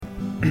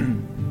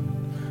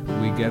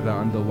we gather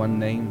under one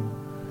name,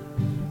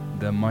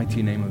 the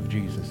mighty name of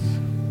Jesus.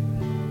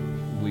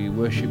 We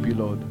worship you,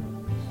 Lord,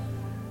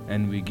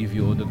 and we give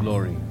you all the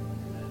glory.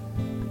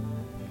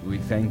 We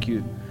thank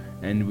you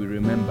and we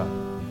remember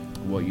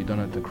what you've done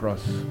at the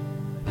cross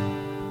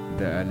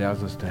that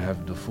allows us to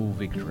have the full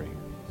victory.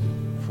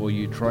 For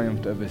you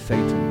triumphed over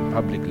Satan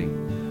publicly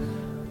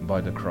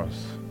by the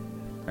cross.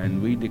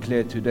 And we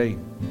declare today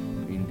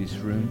in this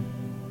room,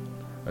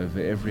 over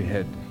every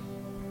head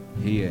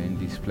here in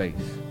this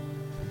place,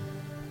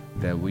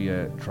 that we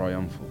are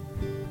triumphant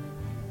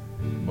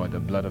by the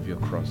blood of your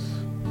cross.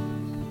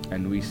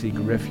 And we seek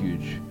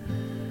refuge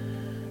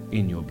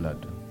in your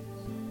blood.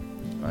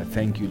 I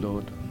thank you,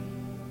 Lord,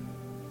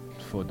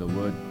 for the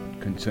word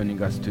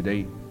concerning us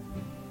today,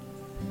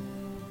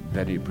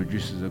 that it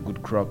produces a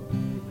good crop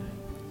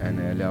and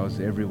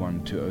allows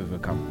everyone to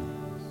overcome.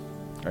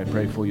 I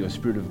pray for your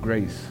spirit of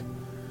grace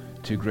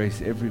to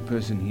grace every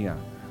person here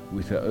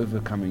with an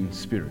overcoming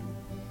spirit,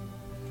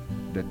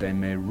 that they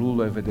may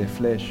rule over their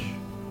flesh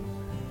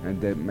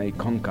and they may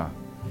conquer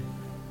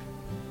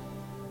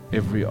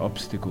every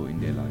obstacle in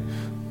their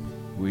life.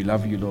 We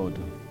love you, Lord,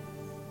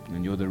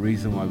 and you're the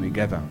reason why we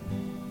gather.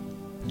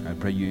 I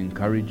pray you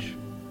encourage,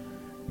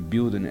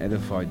 build and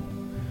edify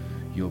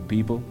your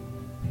people,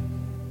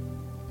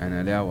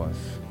 and allow us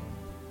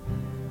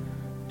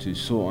to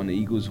soar on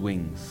eagle's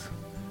wings,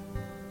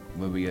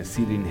 where we are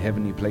seated in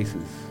heavenly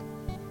places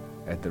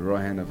at the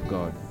right hand of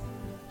God.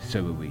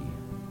 So are we.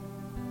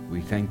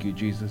 We thank you,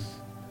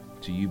 Jesus.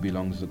 To you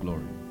belongs the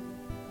glory.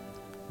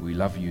 We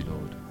love you,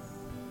 Lord.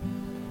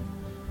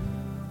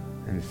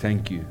 And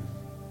thank you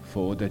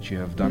for all that you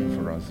have done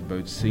for us,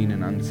 both seen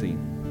and unseen.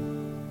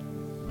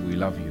 We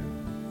love you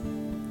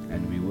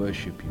and we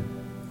worship you.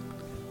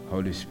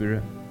 Holy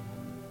Spirit,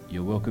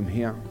 you're welcome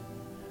here,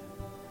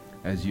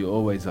 as you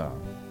always are.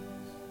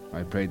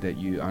 I pray that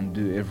you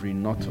undo every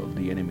knot of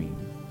the enemy,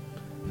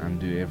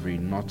 undo every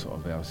knot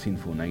of our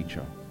sinful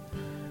nature,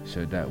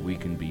 so that we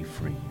can be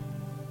free.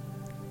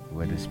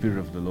 Where the Spirit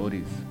of the Lord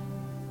is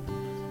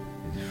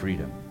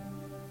freedom.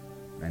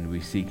 And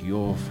we seek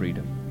your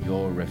freedom,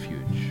 your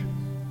refuge,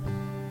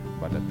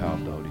 by the power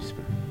of the Holy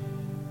Spirit.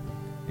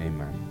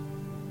 Amen.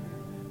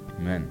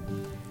 Amen.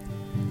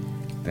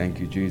 Thank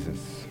you,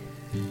 Jesus.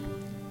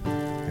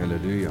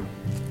 Hallelujah.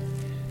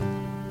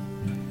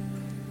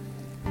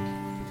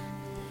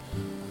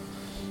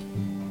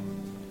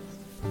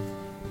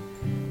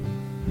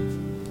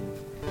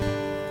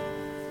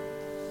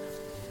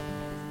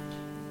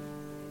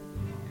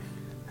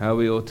 How are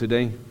we all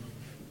today?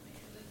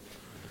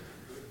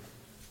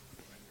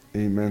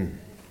 Amen.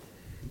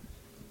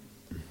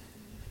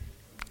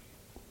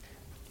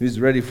 Who's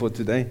ready for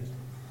today?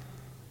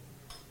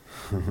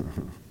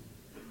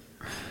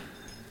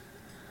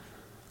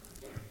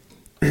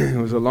 It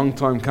was a long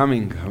time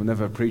coming. I've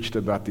never preached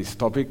about this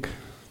topic,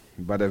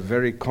 but a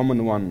very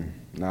common one.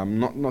 Now,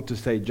 not to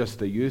say just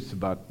the youth,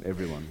 but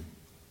everyone.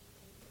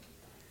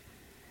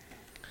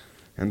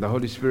 And the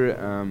Holy Spirit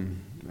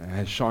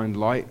has shined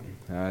light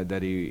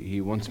that He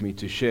wants me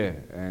to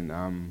share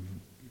and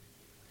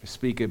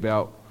speak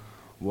about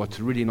what's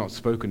really not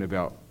spoken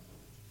about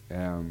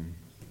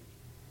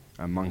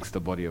amongst the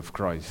body of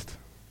Christ.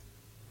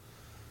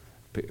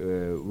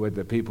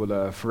 Whether people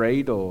are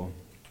afraid, or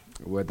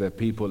whether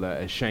people are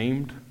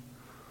ashamed,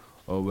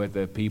 or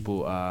whether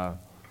people are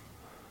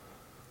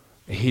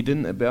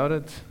hidden about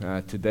it,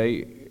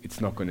 today it's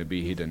not going to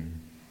be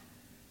hidden.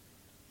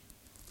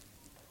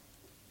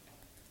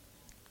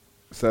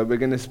 So we're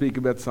going to speak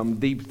about some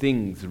deep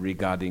things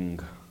regarding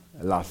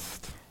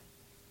lust.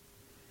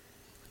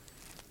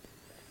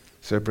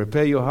 So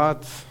prepare your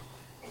hearts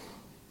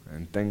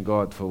and thank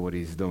God for what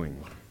He's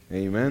doing.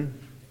 Amen.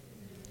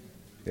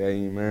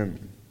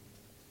 Amen.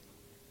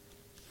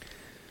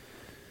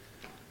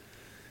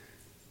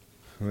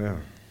 Well,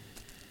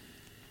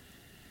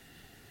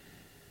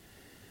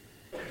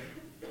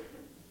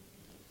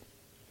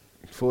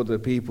 for the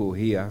people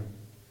here,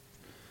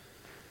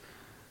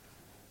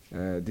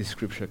 this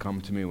scripture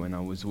came to me when I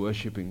was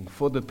worshiping.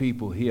 For the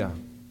people here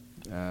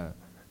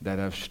that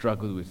have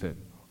struggled with it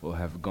or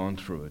have gone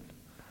through it,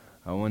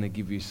 I want to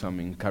give you some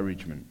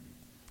encouragement.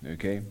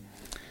 Okay?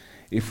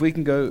 If we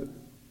can go,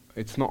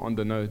 it's not on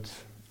the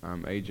notes,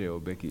 AJ or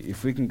Becky.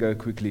 If we can go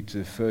quickly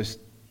to 1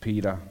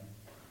 Peter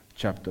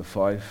chapter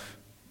 5,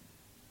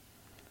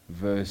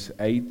 verse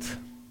 8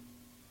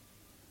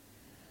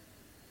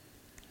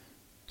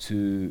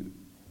 to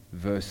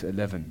verse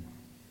 11.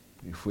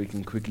 If we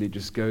can quickly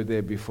just go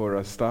there before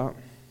I start.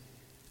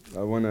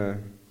 I want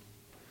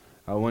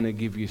to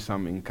give you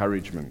some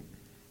encouragement.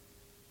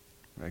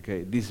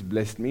 Okay, this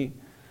blessed me.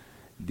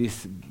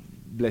 This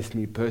blessed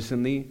me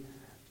personally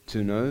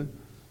to know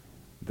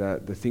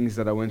that the things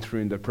that I went through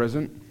in the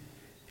present.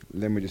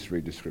 Let me just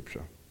read the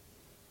scripture,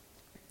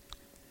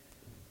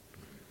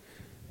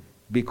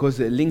 because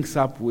it links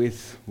up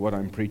with what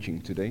I'm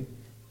preaching today.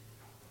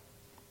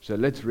 So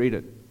let's read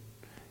it.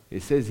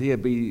 It says here,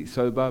 be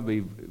sober, be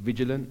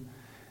vigilant,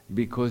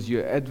 because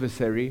your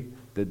adversary,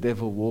 the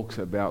devil walks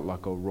about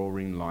like a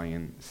roaring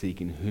lion,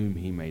 seeking whom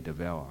he may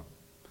devour.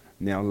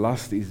 Now,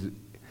 lust is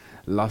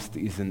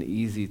an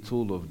easy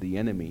tool of the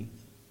enemy.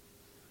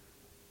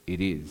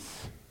 It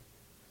is,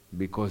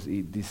 because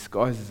it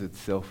disguises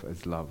itself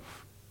as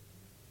love.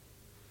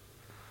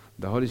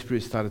 The Holy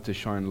Spirit started to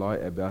shine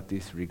light about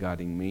this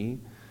regarding me,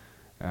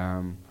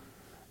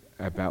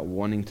 about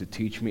wanting to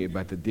teach me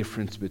about the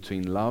difference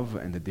between love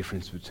and the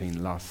difference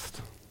between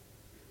lust.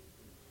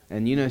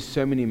 And you know,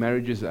 so many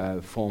marriages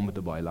are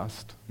formed by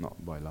lust,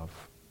 not by love.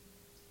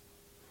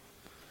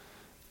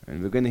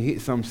 And we're going to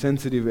hit some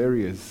sensitive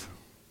areas,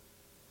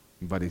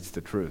 but it's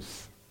the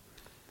truth.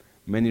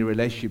 Many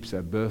relationships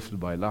are birthed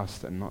by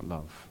lust and not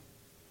love.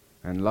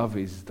 And love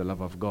is the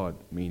love of God,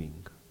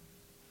 meaning,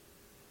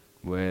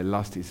 where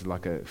lust is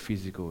like a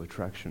physical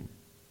attraction.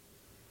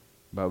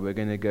 But we're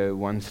going to go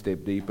one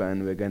step deeper,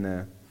 and we're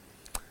going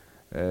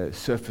to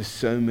surface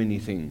so many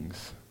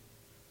things.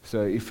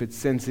 So if it's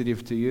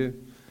sensitive to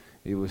you,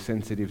 it was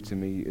sensitive to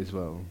me as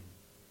well.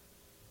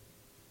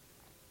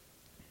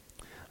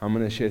 I'm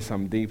going to share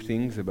some deep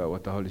things about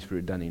what the Holy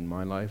Spirit done in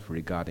my life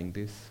regarding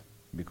this,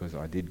 because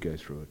I did go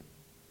through it.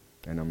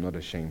 And I'm not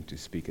ashamed to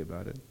speak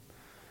about it,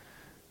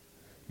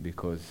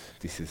 because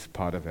this is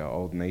part of our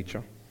old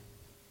nature.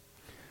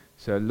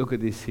 So look at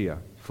this here.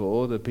 For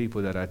all the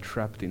people that are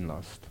trapped in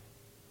lust,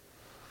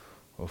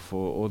 or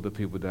for all the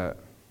people that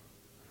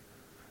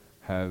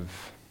have,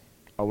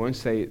 I won't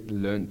say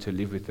learned to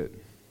live with it,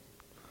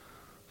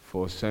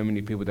 for so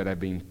many people that have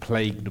been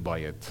plagued by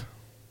it,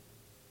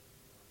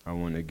 I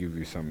want to give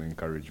you some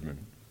encouragement.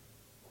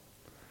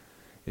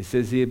 It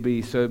says here,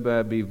 be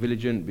sober, be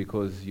vigilant,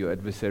 because your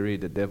adversary,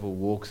 the devil,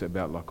 walks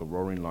about like a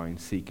roaring lion,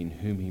 seeking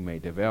whom he may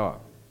devour.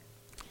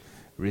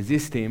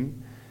 Resist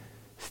him,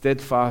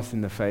 steadfast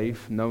in the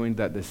faith, knowing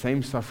that the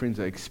same sufferings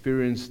are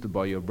experienced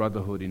by your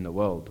brotherhood in the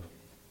world.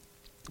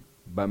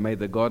 But may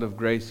the God of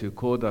grace, who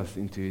called us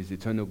into his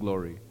eternal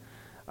glory,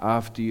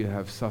 after you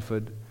have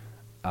suffered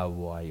a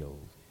while.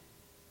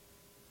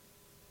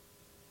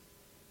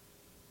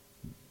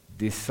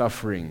 This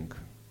suffering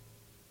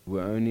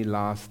will only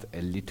last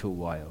a little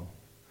while.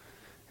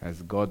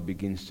 As God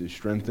begins to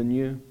strengthen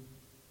you,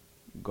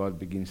 God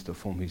begins to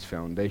form his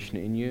foundation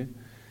in you,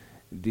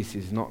 this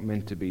is not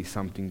meant to be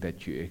something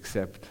that you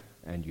accept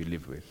and you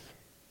live with.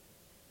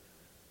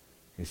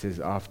 It says,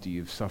 after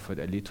you've suffered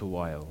a little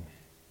while,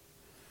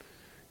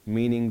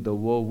 meaning the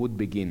war would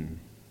begin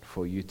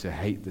for you to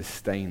hate the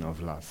stain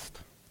of lust,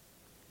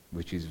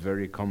 which is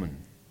very common.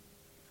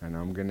 And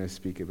I'm going to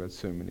speak about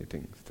so many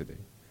things today.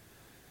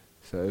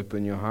 So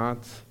open your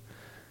hearts.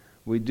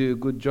 We do a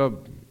good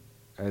job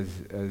as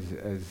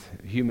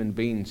human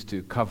beings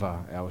to cover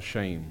our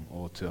shame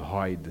or to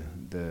hide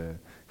the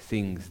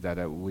things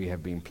that we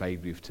have been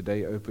plagued with.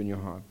 Today, open your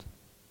heart.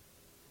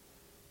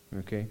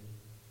 Okay?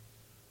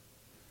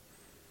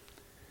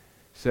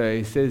 So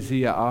it says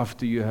here,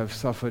 after you have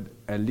suffered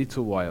a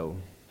little while,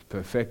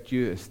 perfect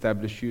you,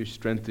 establish you,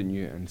 strengthen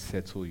you, and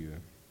settle you.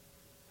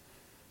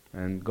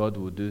 And God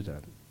will do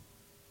that.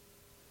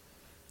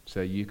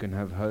 So you can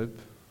have hope,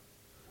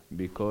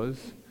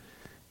 because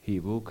he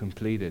will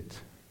complete it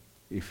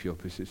if you're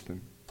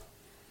persistent.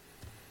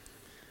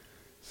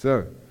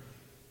 So,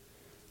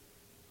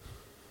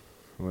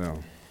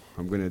 well,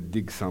 I'm going to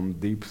dig some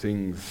deep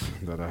things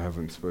that I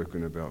haven't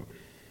spoken about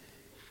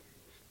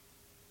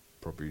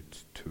probably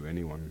to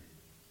anyone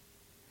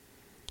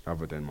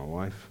other than my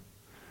wife.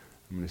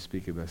 I'm going to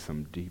speak about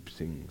some deep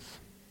things.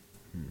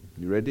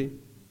 You ready?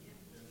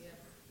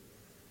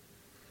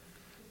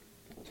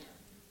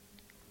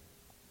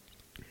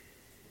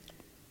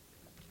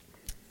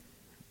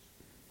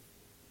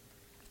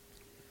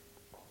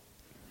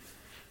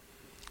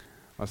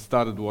 I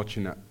started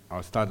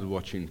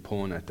watching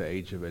porn at the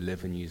age of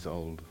 11 years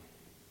old.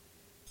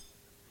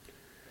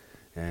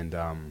 And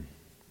I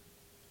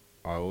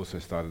also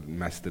started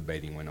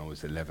masturbating when I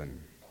was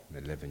 11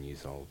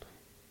 years old.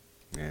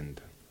 And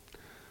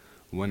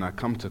when I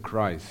come to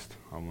Christ,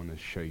 I want to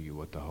show you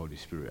what the Holy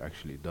Spirit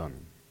actually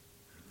done.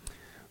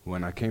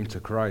 When I came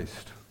to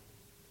Christ,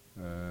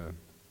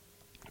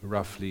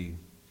 roughly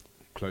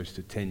close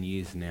to 10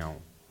 years now,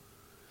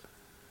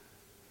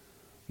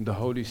 the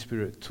Holy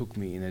Spirit took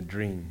me in a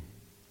dream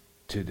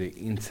to the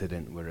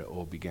incident where it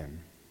all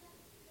began.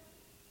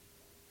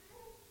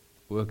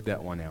 Work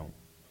that one out.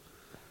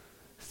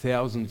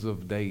 Thousands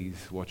of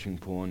days watching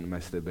porn,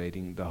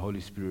 masturbating, the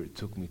Holy Spirit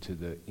took me to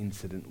the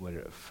incident where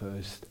it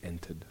first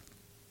entered.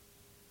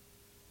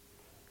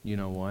 You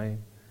know why?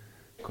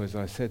 Because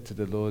I said to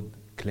the Lord,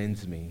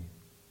 cleanse me.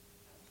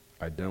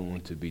 I don't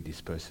want to be this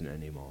person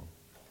anymore.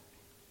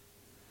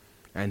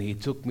 And he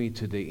took me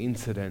to the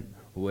incident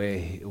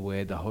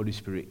where the Holy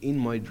Spirit in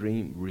my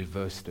dream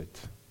reversed it.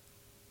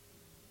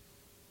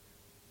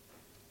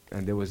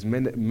 And there was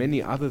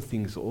many other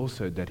things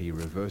also that he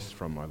reversed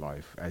from my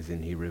life, as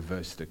in he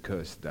reversed the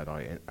curse that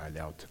I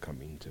allowed to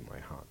come into my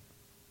heart.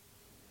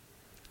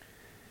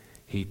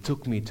 He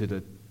took me to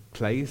the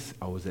place,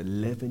 I was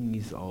 11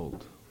 years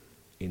old,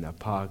 in a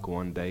park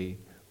one day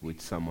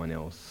with someone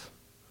else.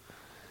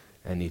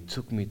 And he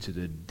took me to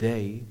the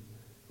day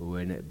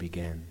when it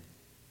began.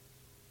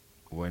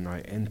 When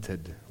I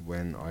entered,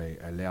 when I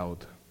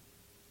allowed,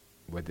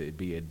 whether it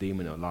be a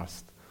demon or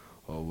lust,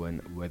 or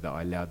whether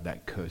I allowed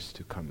that curse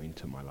to come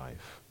into my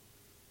life.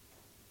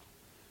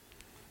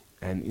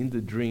 And in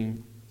the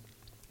dream,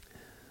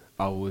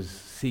 I was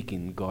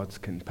seeking God's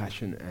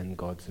compassion and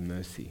God's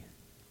mercy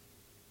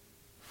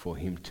for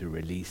Him to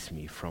release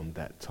me from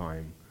that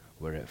time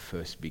where it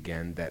first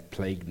began, that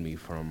plagued me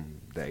from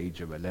the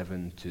age of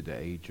 11 to the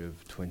age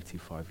of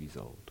 25 years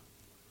old.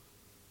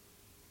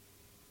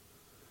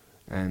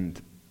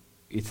 And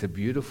it's a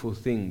beautiful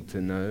thing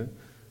to know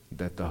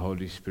that the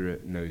Holy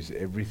Spirit knows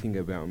everything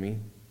about me,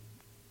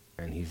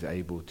 and He's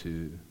able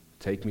to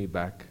take me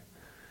back,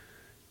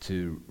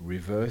 to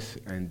reverse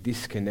and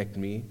disconnect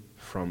me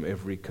from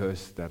every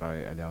curse that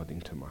I allowed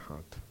into my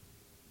heart.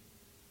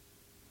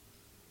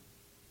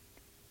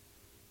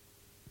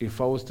 If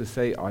I was to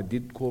say I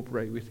did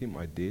cooperate with Him,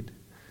 I did,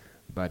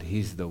 but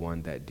He's the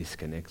one that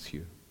disconnects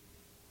you.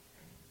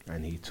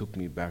 And He took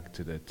me back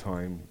to the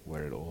time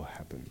where it all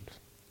happened.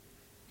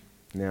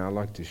 Now I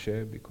like to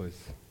share because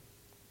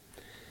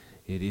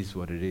it is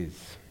what it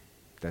is.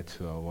 That's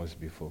who I was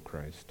before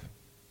Christ.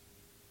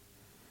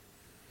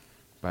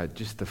 But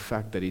just the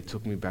fact that He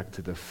took me back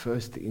to the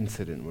first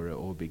incident where it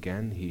all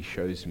began, He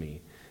shows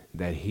me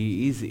that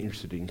He is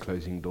interested in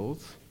closing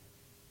doors.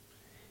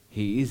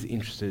 He is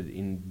interested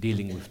in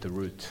dealing with the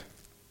root.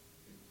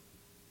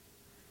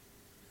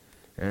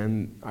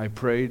 And I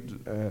prayed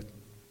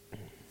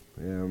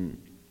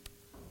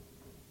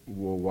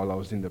while I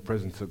was in the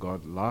presence of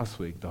God last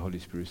week. The Holy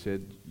Spirit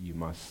said, you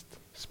must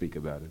speak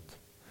about it.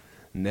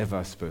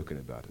 Never spoken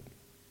about it,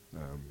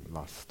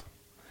 lust,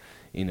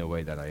 in a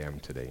way that I am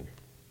today.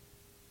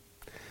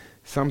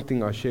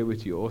 Something I share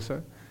with you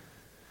also,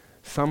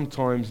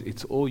 sometimes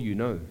it's all you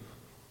know,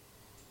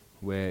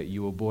 where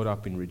you were brought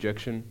up in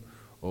rejection,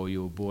 or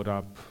you were brought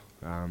up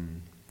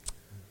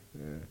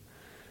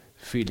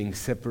feeling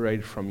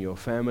separated from your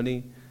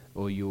family,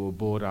 or you were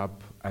brought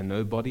up a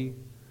nobody,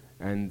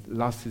 and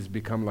lust has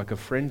become like a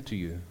friend to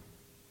you.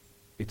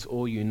 It's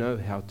all you know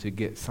how to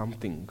get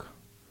something,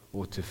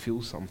 or to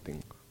feel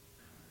something.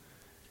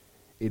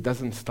 It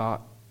doesn't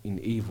start in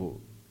evil,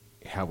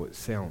 how it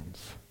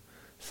sounds.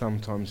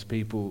 Sometimes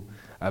people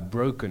are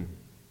broken,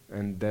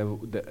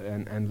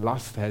 and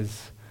lust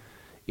has,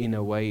 in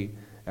a way,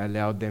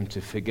 allowed them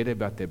to forget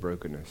about their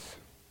brokenness,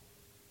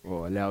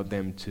 or allowed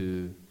them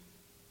to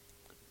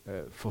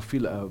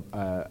fulfill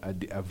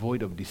a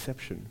void of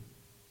deception.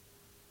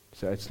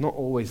 So it's not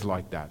always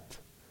like that.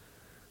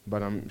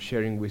 But I'm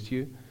sharing with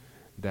you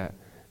that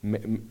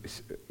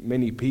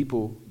many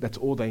people, that's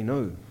all they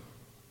know,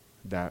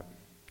 that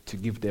to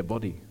give their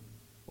body,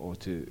 or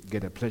to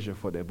get a pleasure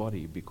for their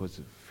body because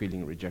of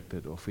feeling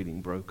rejected, or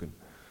feeling broken,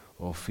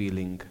 or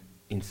feeling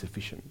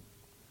insufficient.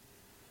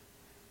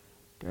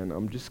 And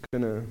I'm just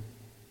going to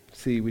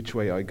see which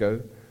way I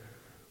go,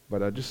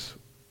 but I just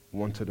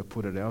wanted to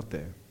put it out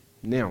there.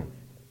 Now,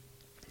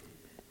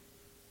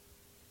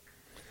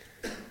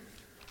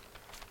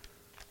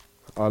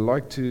 I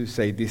like to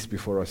say this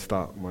before I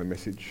start my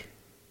message.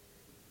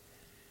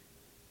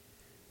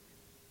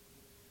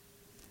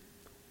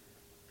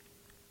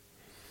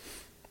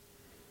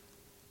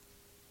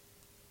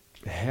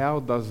 How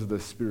does the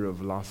spirit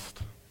of lust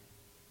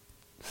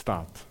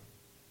start?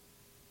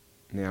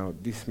 Now,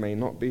 this may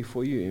not be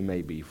for you, it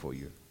may be for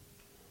you.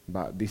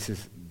 But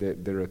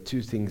there are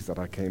two things that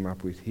I came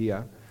up with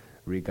here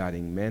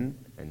regarding men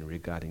and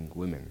regarding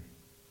women.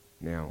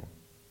 Now,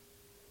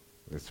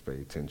 let's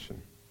pay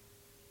attention.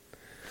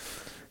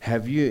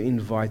 Have you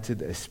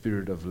invited a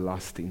spirit of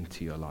lust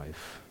into your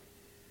life?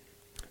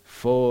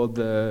 For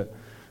the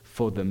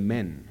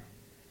men,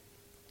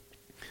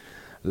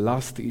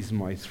 lust is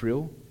my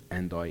thrill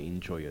and I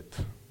enjoy it.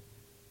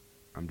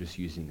 I'm just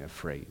using a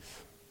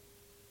phrase.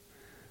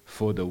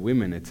 For the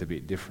women, it's a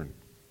bit different.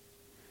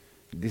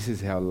 This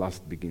is how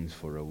lust begins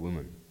for a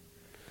woman.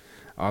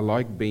 I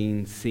like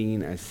being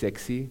seen as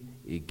sexy.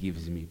 It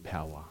gives me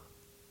power.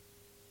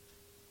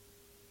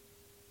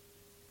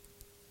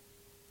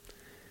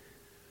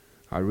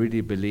 I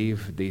really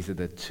believe these are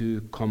the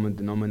two common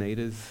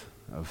denominators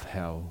of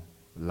how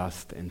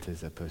lust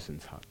enters a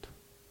person's heart,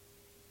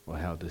 or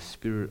how the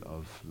spirit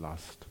of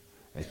lust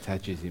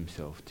attaches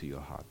himself to your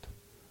heart.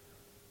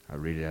 I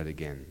read it out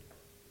again.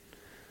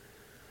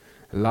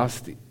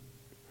 Lust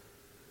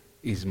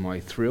is my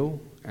thrill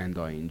and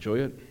I enjoy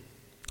it.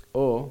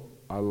 Or,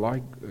 I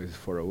like,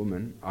 for a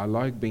woman, I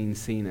like being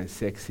seen as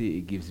sexy,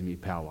 it gives me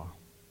power.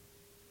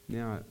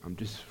 Now, I'm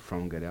just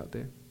throwing it out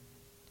there.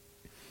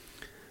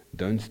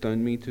 Don't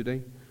stone me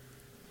today.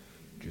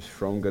 Just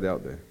throwing it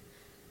out there.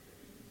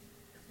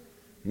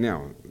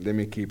 Now, let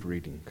me keep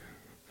reading.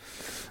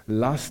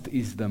 Lust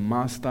is the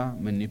master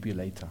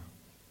manipulator.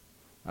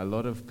 A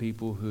lot of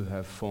people who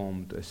have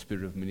formed a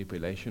spirit of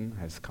manipulation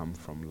has come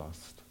from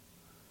lust.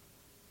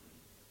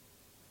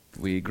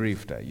 We agree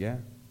with that, yeah?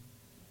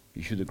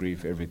 You should agree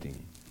with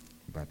everything.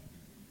 But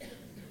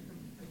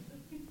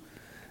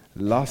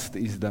lust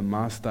is the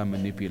master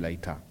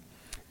manipulator,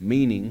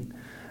 meaning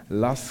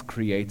lust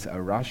creates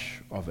a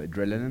rush of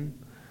adrenaline,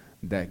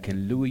 that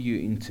can lure you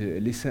into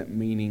illicit,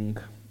 meaning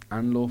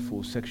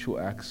unlawful sexual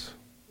acts,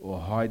 or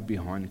hide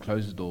behind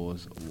closed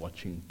doors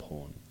watching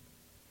porn.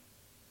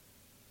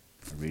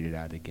 I'll read it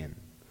out again.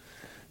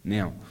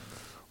 Now,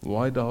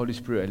 why the Holy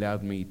Spirit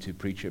allowed me to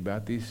preach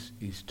about this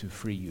is to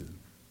free you.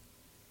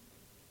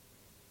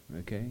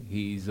 Okay?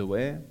 He is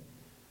aware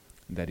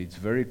that it's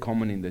very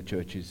common in the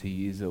churches.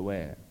 He is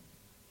aware.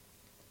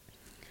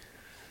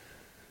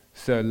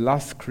 So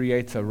lust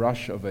creates a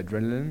rush of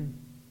adrenaline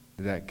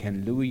that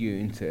can lure you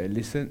into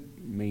illicit,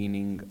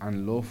 meaning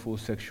unlawful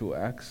sexual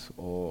acts,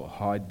 or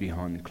hide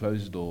behind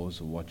closed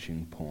doors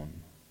watching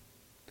porn.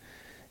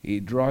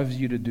 It drives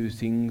you to do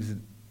things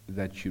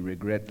that you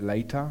regret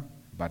later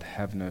but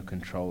have no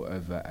control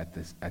over at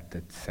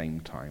the same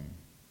time.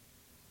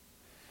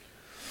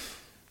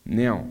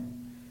 Now,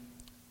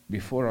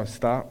 before I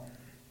start,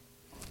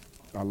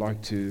 I'd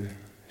like to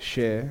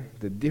share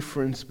the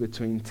difference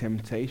between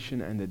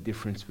temptation and the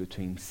difference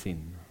between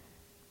sin.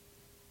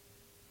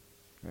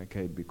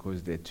 Okay,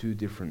 because they're two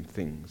different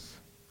things.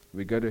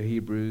 We go to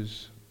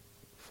Hebrews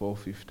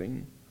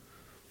 4:15.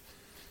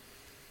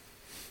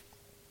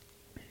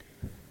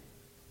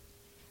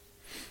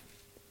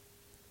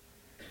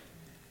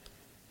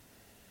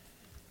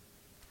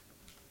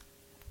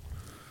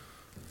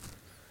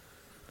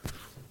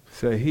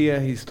 So here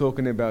he's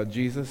talking about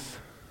Jesus,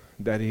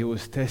 that he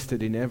was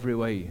tested in every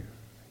way,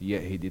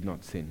 yet he did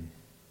not sin.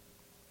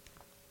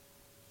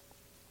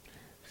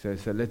 So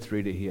let's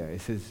read it here.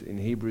 It says in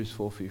Hebrews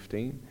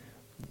 4:15,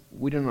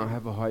 we do not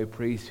have a high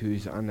priest who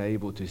is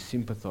unable to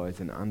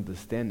sympathize and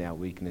understand our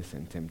weakness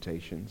and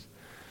temptations,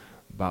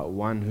 but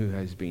one who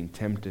has been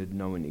tempted,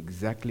 knowing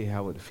exactly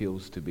how it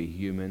feels to be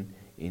human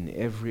in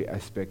every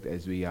aspect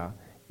as we are,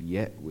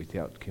 yet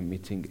without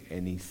committing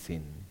any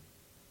sin.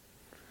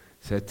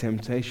 So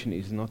temptation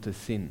is not a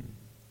sin.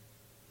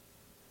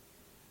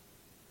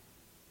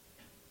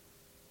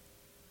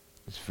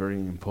 It's very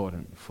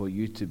important for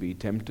you to be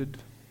tempted.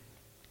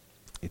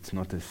 It's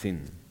not a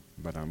sin,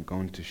 but I'm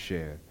going to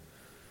share.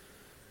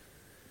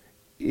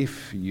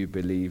 If you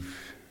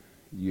believe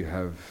you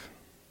have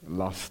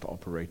lust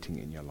operating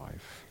in your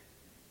life.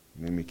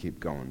 Let me keep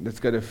going. Let's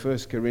go to 1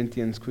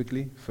 Corinthians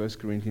quickly. 1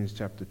 Corinthians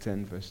chapter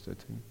 10, verse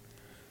 13.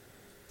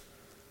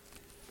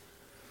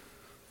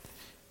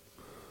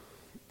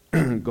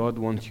 God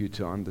wants you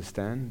to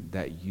understand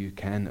that you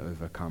can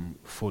overcome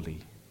fully.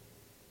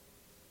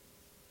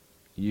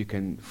 You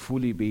can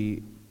fully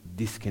be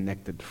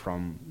disconnected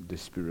from the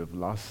spirit of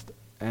lust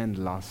and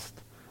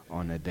lust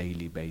on a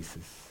daily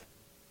basis.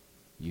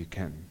 You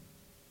can.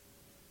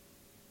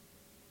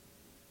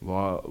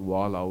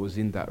 While I was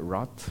in that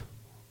rut,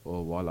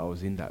 or while I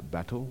was in that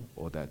battle,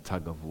 or that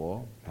tug of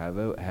war,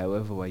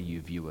 however way you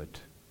view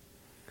it,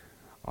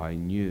 I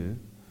knew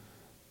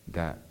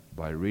that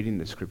by reading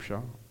the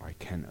scripture, I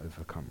can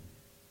overcome.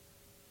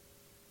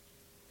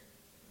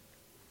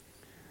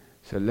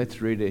 So let's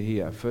read it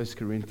here. 1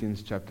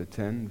 Corinthians chapter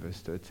 10,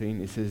 verse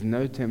 13. It says,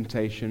 no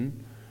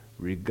temptation,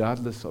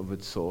 regardless of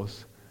its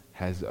source,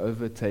 has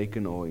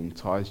overtaken or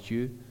enticed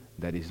you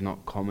that is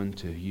not common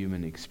to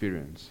human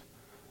experience.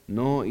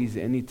 Nor is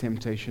any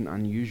temptation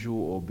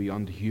unusual or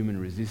beyond human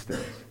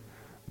resistance.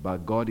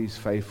 But God is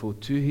faithful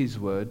to his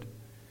word.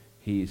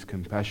 He is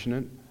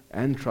compassionate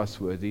and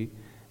trustworthy,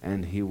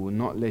 and he will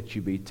not let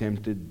you be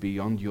tempted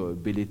beyond your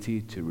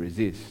ability to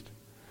resist.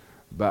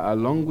 But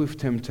along with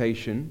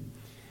temptation,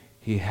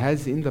 he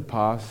has in the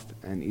past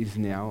and is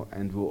now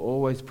and will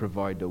always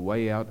provide a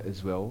way out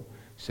as well,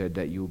 so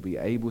that you'll be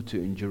able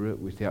to endure it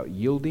without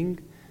yielding,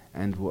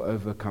 and will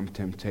overcome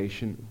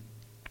temptation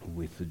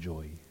with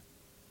joy.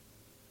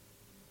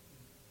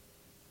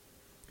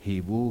 He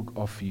will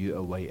offer you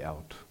a way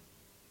out.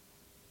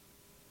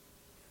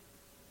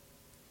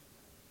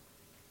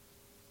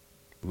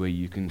 Where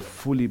you can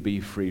fully be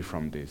free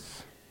from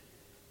this.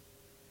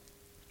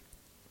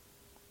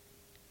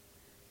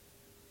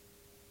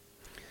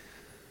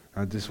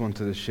 I just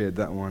wanted to share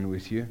that one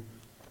with you,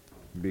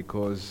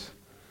 because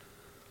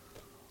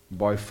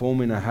by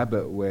forming a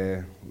habit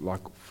where, like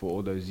for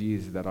all those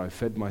years that I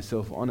fed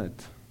myself on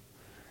it,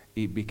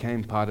 it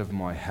became part of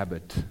my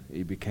habit.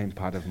 It became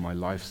part of my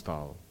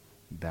lifestyle.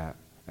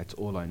 That's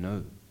all I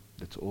know.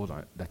 That's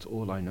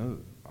all I know.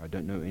 I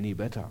don't know any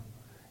better.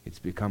 It's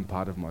become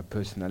part of my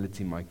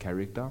personality, my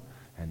character,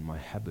 and my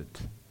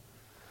habit.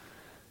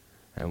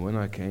 And when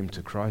I came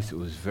to Christ, it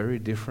was very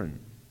different.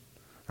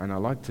 And I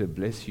like to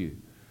bless you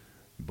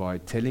by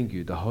telling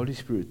you the Holy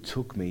Spirit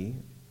took me,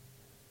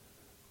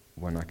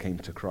 when I came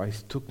to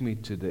Christ, took me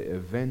to the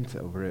event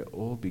where it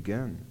all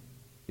began.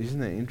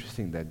 Isn't it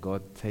interesting that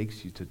God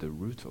takes you to the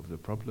root of the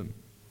problem?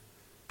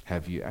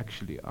 Have you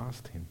actually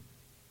asked him?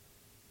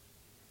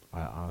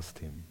 I asked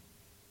him.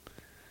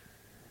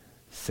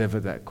 Sever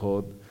that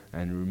cord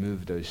and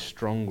remove those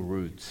strong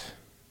roots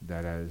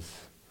that has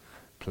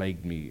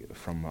plagued me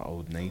from my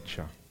old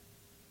nature.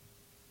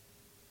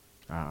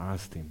 I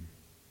asked him.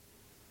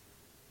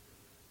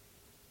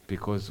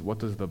 Because what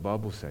does the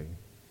Bible say?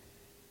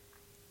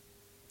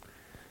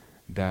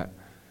 That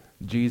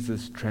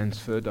Jesus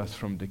transferred us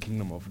from the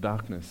kingdom of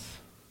darkness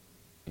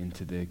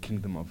into the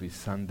kingdom of his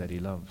Son that he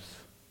loves.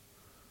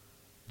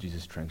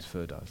 Jesus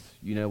transferred us.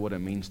 You know what it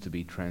means to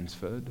be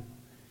transferred?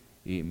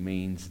 It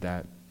means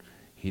that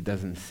he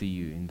doesn't see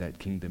you in that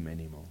kingdom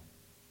anymore.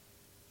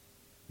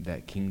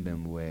 That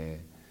kingdom where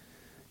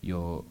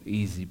you're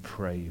easy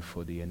prey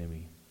for the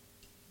enemy.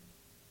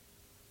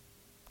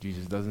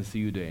 Jesus doesn't see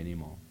you there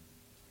anymore.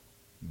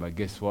 But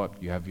guess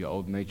what? You have your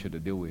old nature to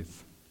deal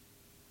with.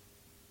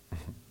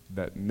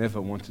 That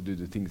never want to do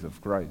the things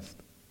of Christ.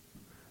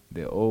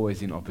 They're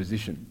always in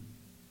opposition.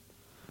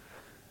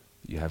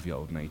 You have your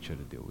old nature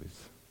to deal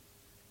with.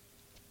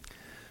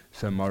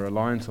 So my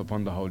reliance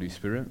upon the Holy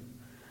Spirit,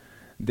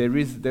 there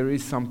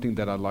is something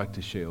that I'd like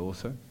to share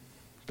also.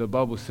 The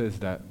Bible says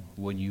that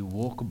when you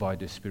walk by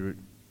the Spirit,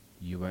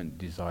 you won't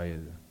desire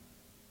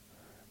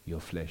your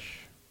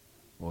flesh,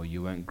 or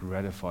you won't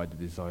gratify the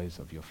desires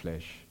of your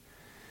flesh.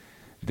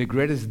 The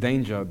greatest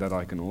danger that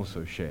I can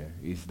also share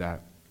is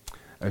that,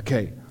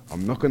 okay,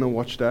 I'm not going to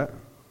watch that,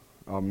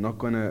 I'm not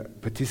going to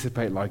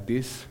participate like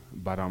this,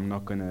 but I'm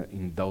not going to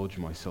indulge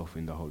myself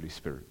in the Holy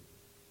Spirit.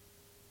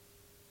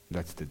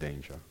 That's the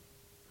danger.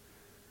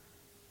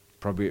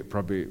 Probably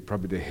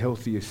the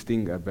healthiest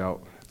thing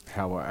about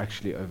how I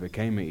actually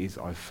overcame it is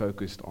I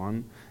focused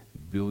on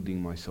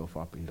building myself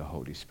up in the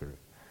Holy Spirit.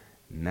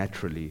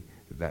 Naturally,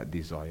 that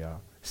desire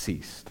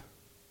ceased.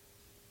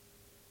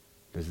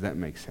 Does that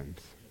make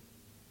sense?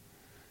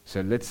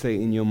 So let's say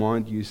in your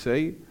mind you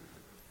say,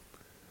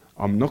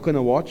 I'm not going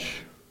to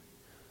watch.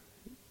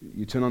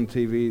 You turn on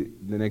TV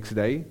the next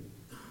day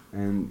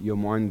and your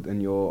mind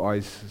and your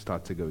eyes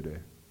start to go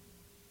there.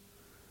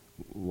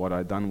 What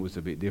I done was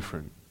a bit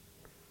different.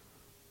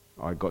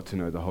 I got to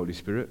know the Holy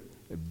Spirit,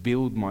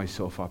 build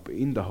myself up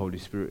in the Holy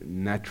Spirit.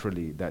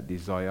 Naturally, that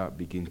desire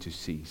begin to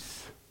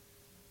cease.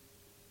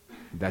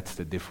 That's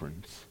the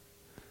difference.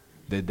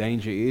 The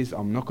danger is,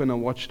 I'm not going to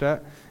watch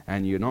that,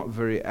 and you're not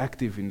very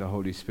active in the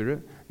Holy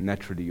Spirit,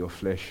 naturally your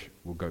flesh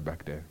will go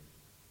back there.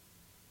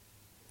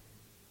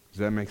 Does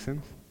that make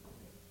sense?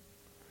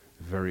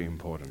 Very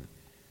important.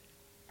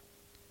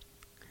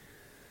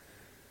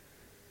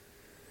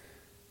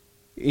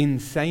 In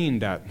saying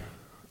that,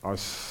 I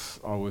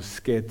was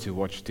scared to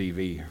watch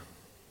TV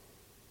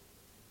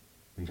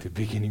in the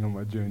beginning of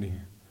my journey,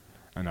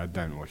 and I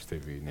don't watch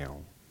TV now,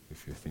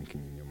 if you're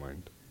thinking in your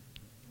mind.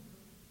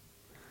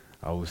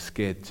 I was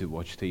scared to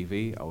watch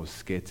TV, I was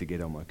scared to get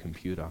on my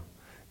computer,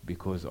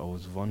 because I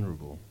was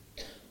vulnerable,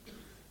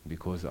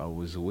 because I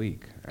was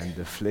weak, and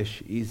the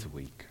flesh is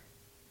weak,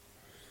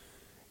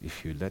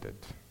 if you let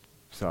it.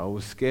 So I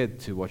was scared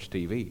to watch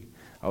TV,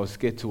 I was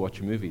scared to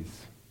watch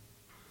movies.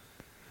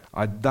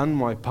 I'd done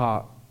my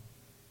part,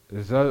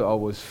 though I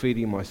was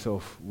feeding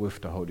myself with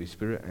the Holy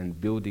Spirit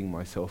and building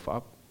myself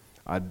up,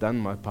 I'd done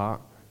my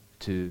part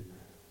to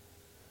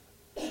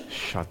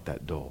shut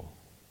that door.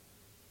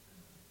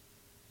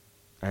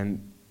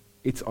 And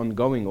it's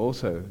ongoing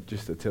also,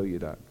 just to tell you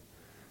that.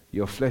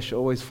 Your flesh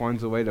always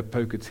finds a way to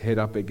poke its head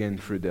up again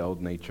through the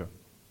old nature.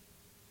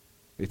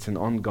 It's an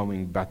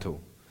ongoing battle.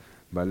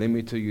 But let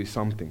me tell you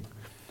something.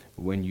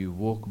 When you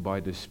walk by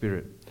the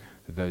Spirit,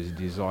 those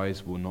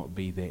desires will not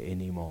be there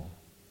anymore.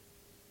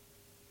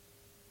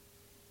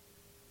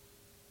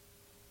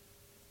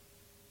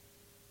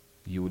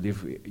 You will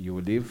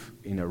live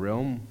in a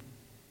realm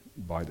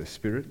by the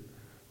Spirit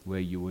where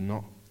you will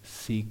not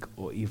seek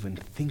or even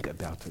think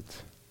about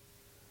it,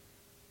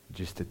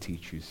 just to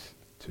teach you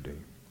today.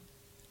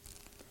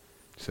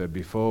 So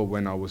before,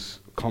 when I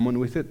was common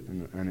with it,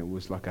 and it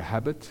was like a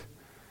habit,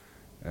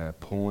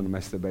 porn,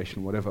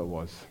 masturbation, whatever it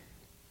was,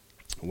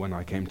 when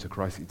I came to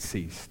Christ, it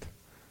ceased.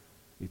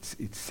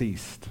 It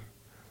ceased.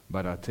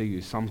 But I tell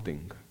you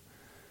something,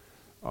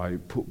 I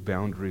put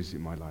boundaries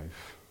in my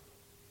life.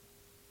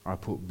 I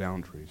put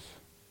boundaries.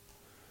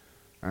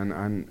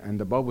 And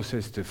the Bible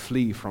says to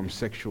flee from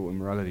sexual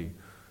immorality,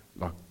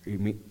 like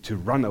to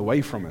run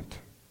away from it.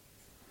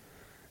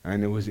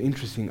 And it was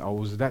interesting, I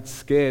was that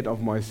scared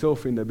of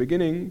myself in the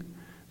beginning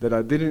that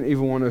I didn't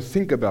even want to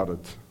think about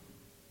it.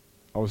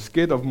 I was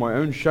scared of my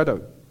own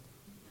shadow.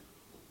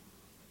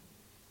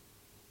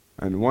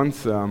 And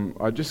once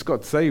I just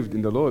got saved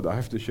in the Lord, I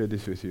have to share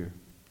this with you.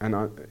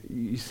 And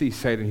you see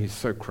Satan, he's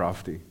so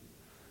crafty.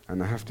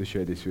 And I have to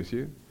share this with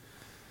you.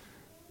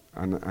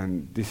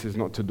 And this is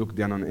not to look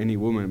down on any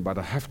woman, but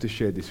I have to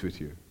share this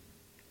with you.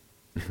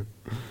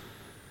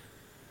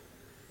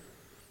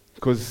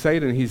 Because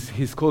Satan,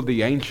 he's called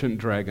the ancient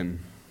dragon.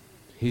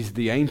 He's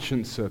the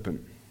ancient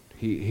serpent.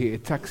 He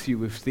attacks you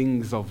with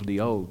things of the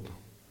old.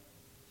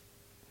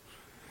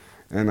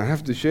 And I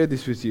have to share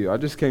this with you. I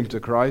just came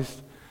to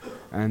Christ,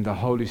 and the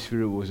Holy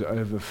Spirit was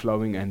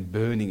overflowing and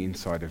burning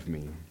inside of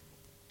me.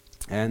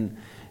 And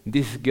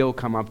this girl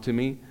come up to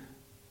me,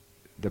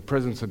 the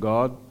presence of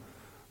God.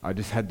 I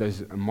just had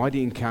those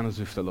mighty encounters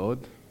with the Lord.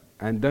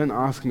 And don't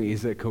ask me,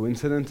 is it a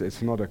coincidence?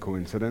 It's not a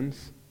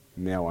coincidence.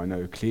 Now I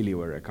know clearly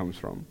where it comes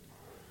from.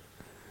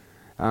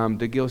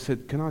 The girl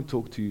said, "Can I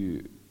talk to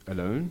you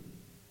alone?"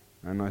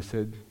 And I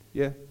said,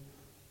 "Yeah."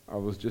 I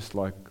was just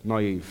like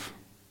naive.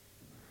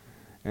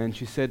 And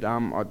she said,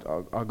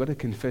 I got to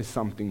confess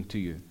something to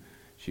you.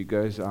 She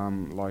goes,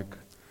 I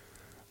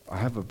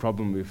have a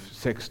problem with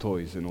sex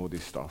toys and all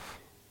this stuff.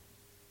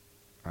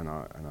 And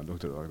I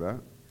looked at her like that.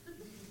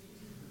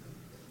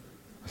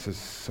 I said,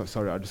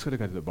 sorry, I just got to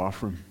go to the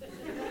bathroom.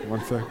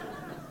 One sec.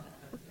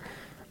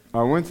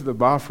 I went to the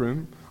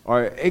bathroom,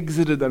 I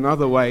exited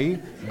another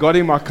way, got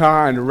in my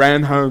car and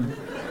ran home.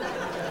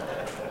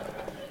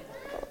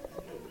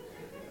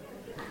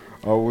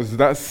 I was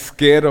that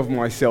scared of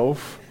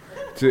myself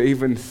to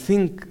even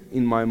think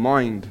in my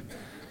mind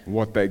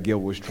what that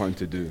girl was trying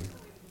to do.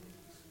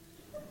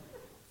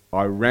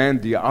 I ran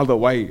the other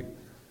way.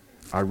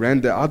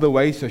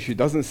 So she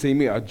doesn't see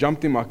me. I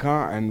jumped in my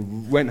car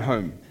and went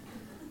home.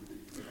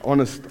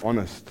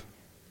 Honest.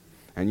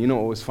 And you know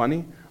what was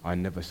funny? I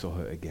never saw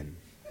her again.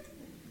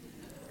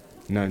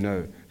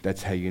 No,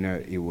 that's how you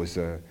know it was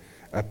a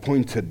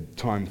appointed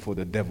time for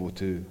the devil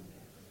to.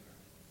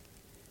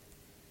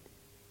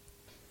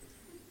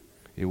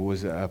 It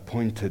was an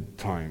appointed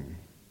time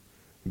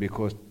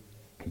because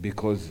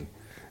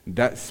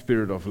that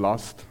spirit of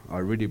lust, I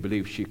really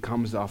believe she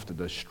comes after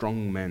the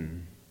strong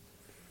men,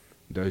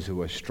 those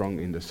who are strong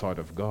in the sight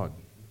of God.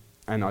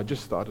 And I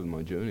just started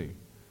my journey.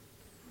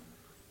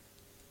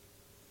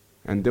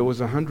 And there was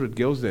 100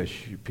 girls there.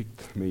 She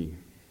picked me.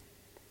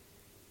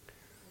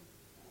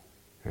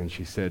 And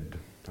she said,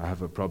 I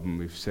have a problem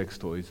with sex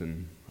toys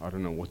and I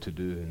don't know what to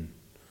do.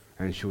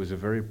 And she was a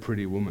very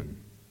pretty woman.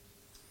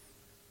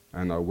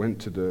 And I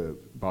went to the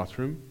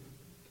bathroom,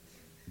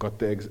 got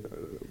the eggs,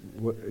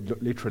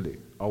 literally.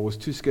 I was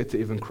too scared to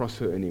even cross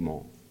her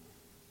anymore.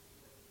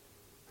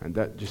 And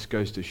that just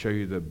goes to show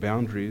you the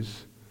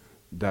boundaries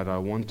that I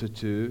wanted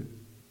to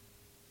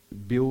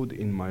build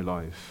in my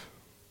life.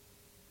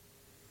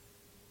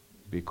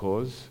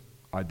 Because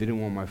I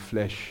didn't want my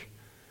flesh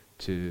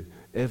to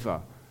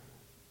ever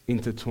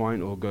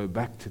intertwine or go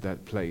back to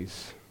that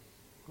place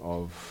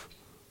of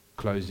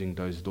closing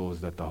those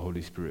doors that the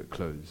Holy Spirit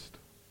closed.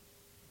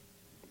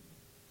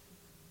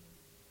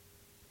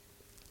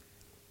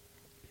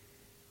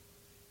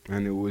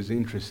 And it was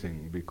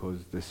interesting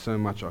because there's so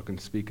much I can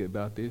speak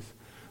about this,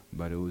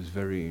 but it was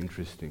very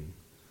interesting.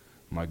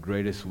 My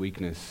greatest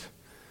weakness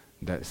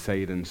that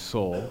Satan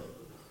saw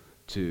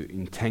to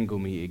entangle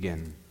me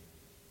again.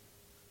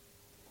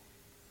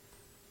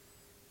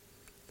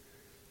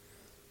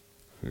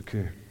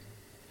 Okay.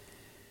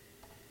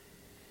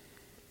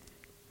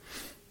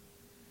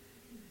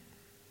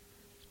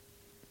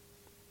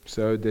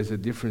 So there's a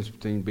difference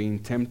between being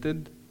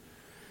tempted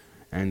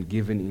and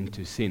given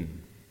into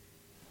sin.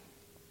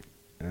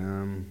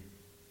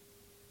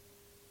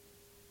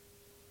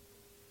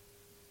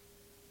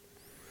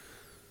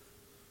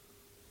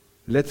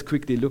 Let's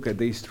quickly look at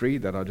these three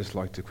that I'd just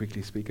like to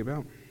quickly speak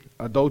about.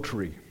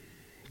 Adultery.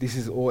 This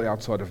is all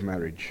outside of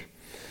marriage.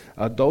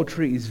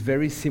 Adultery is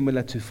very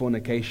similar to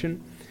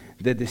fornication.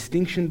 The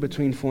distinction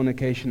between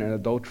fornication and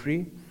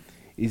adultery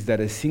is that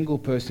a single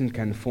person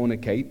can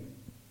fornicate,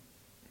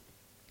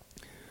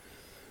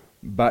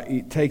 but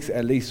it takes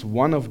at least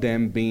one of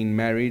them being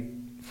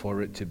married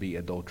for it to be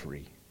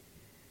adultery.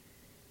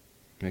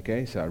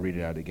 Okay, so I'll read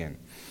it out again.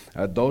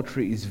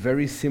 Adultery is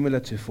very similar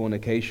to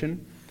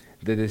fornication.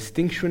 The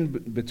distinction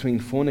between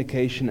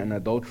fornication and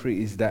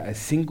adultery is that a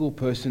single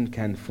person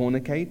can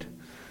fornicate,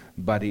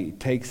 but it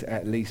takes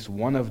at least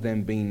one of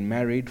them being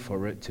married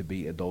for it to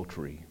be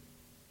adultery.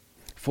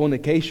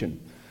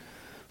 Fornication.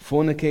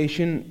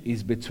 Fornication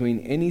is between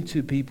any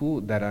two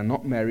people that are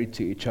not married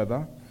to each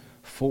other.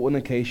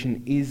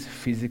 Fornication is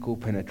physical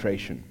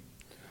penetration.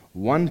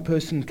 One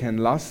person can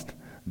lust,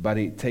 but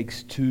it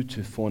takes two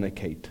to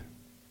fornicate.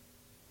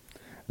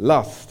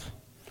 Lust.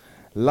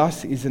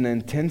 Lust is an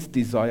intense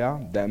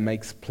desire that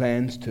makes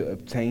plans to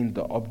obtain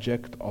the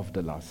object of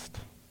the lust.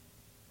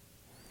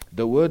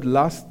 The word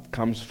lust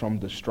comes from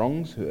the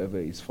Strong's, whoever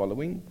is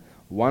following,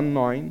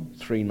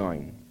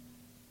 1939.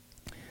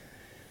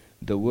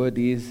 The word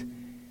is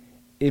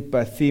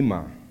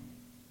epathema.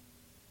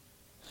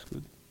 That's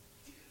good.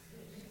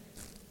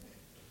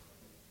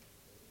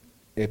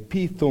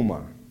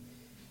 Epithoma.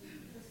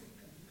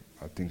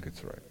 I think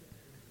it's right.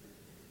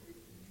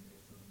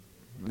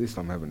 At least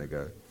I'm having a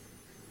go.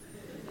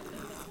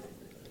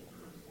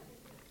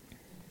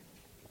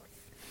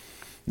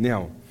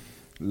 Now,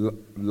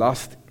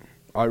 lust,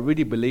 I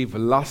really believe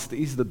lust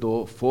is the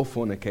door for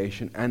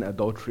fornication and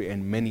adultery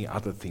and many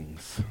other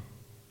things.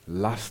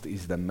 Lust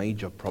is the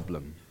major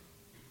problem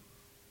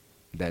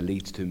that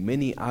leads to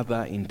many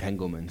other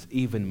entanglements,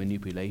 even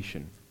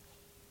manipulation.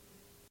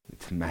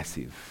 It's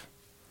massive.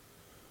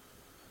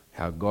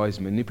 How guys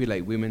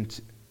manipulate women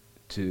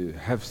to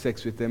have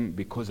sex with them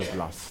because of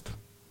lust.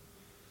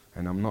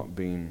 And I'm not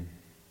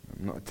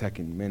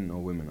attacking men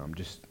or women, I'm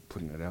just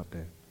putting it out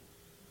there.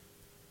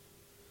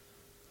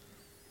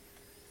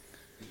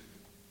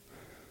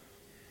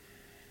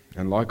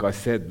 And like I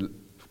said,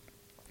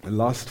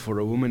 lust for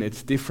a woman,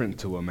 it's different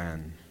to a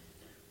man.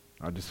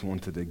 I just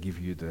wanted to give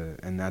you the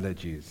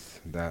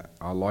analogies that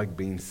I like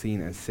being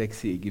seen as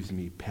sexy. It gives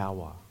me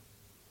power.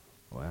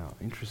 Wow,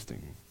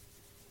 interesting.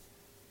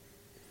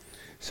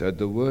 So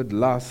the word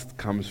lust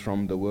comes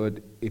from the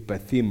word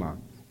epathema.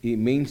 It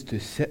means to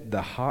set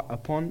the heart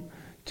upon,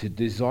 to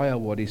desire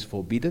what is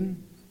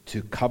forbidden,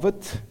 to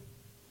covet,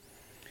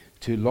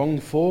 to long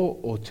for,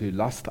 or to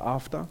lust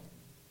after.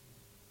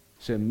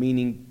 So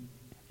meaning,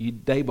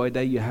 day by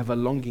day you have a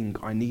longing,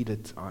 I need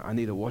it, I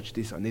need to watch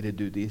this, I need to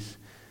do this.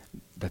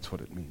 That's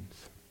what it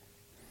means.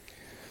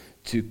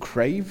 To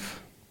crave.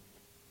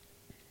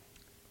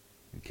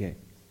 Okay.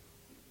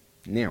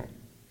 Now,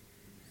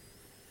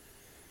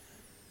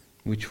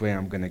 which way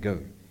I'm going to go?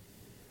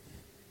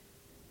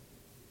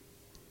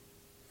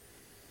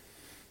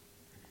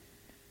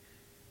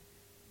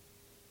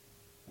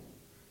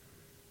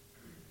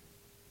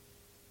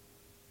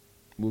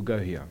 We'll go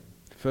here.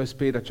 1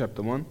 Peter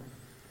chapter 1,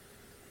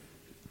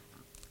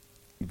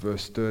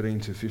 verse 13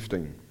 to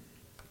 15.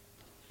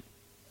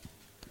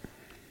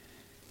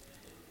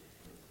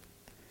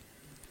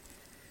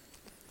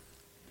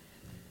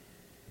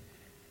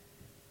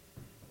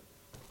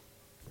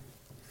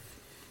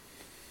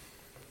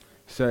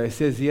 So it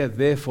says here,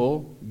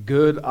 therefore,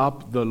 gird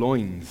up the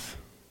loins.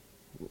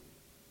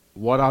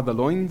 What are the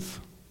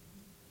loins?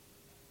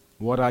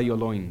 What are your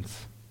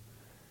loins?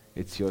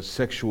 It's your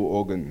sexual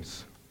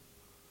organs.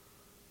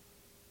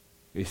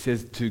 It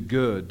says to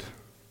gird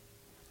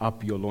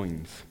up your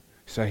loins.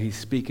 So he's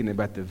speaking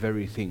about the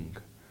very thing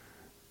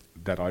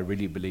that I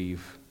really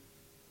believe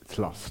it's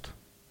lust.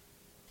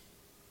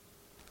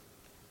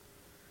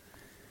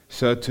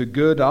 So to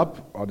gird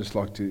up, I'd just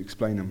like to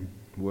explain them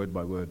word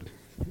by word.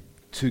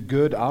 To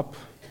gird up,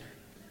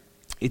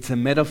 it's a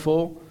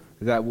metaphor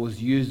that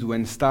was used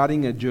when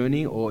starting a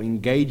journey or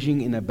engaging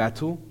in a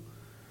battle,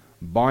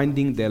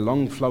 binding their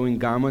long flowing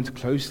garments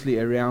closely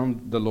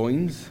around the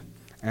loins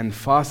and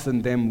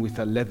fasten them with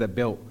a leather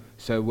belt,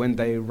 so when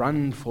they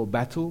run for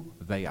battle,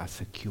 they are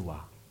secure.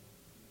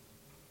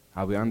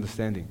 Are we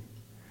understanding?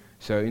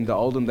 So in the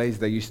olden days,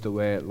 they used to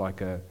wear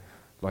like a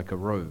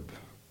robe.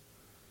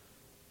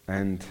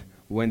 And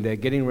when they're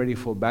getting ready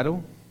for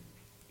battle,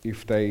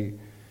 if they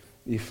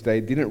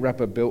didn't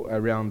wrap a belt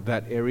around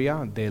that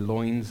area, their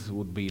loins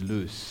would be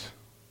loose.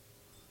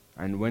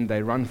 And when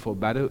they run for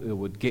battle, it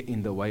would get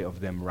in the way of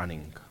them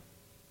running.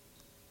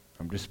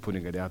 I'm just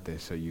putting it out there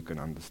so you can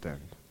understand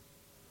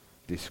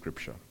this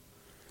scripture.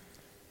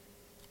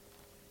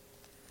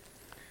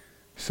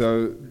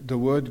 So the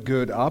word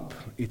gird up,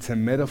 it's a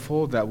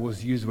metaphor that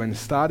was used when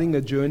starting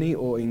a journey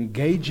or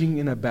engaging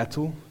in a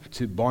battle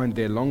to bind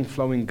their long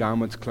flowing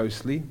garments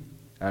closely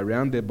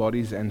around their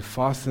bodies and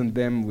fasten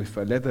them with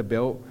a leather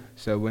belt,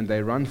 so when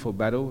they run for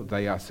battle,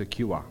 they are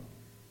secure.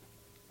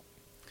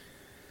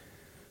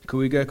 Could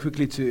we go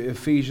quickly to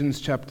Ephesians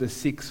chapter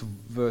 6,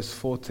 verse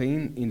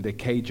 14 in the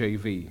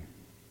KJV?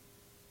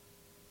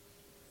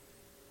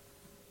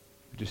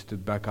 Just to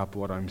back up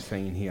what I'm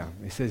saying here.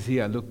 It says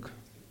here, look,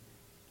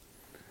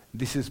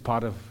 this is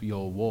part of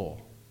your war,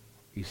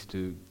 is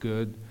to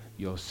gird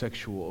your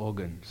sexual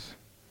organs.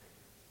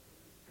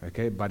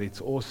 Okay, but it's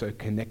also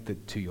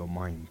connected to your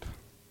mind.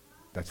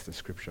 That's the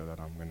scripture that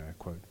I'm going to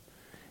quote.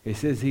 It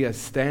says here,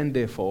 stand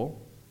therefore,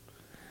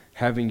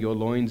 having your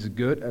loins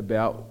girt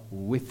about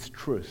with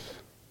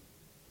truth,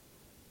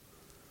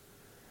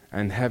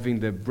 and having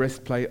the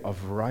breastplate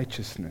of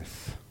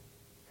righteousness.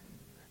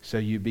 So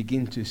you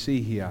begin to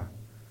see here,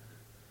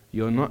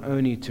 you're not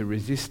only to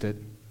resist it,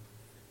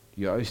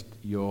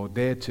 you're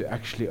there to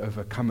actually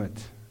overcome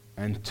it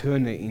and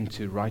turn it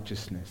into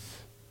righteousness.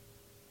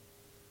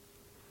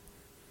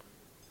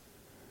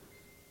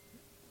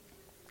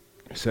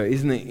 So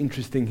isn't it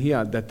interesting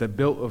here that the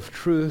belt of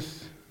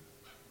truth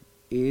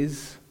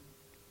is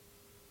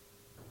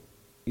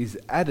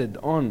added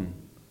on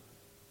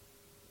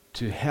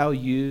to how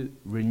you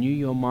renew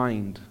your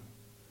mind,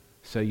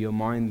 so your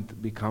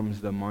mind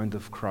becomes the mind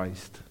of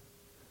Christ.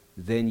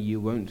 Then you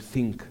won't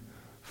think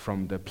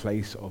from the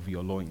place of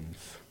your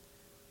loins,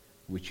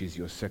 which is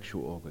your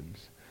sexual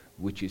organs,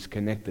 which is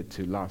connected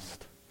to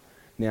lust.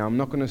 Now, I'm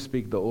not going to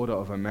speak the order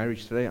of a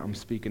marriage today. I'm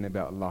speaking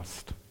about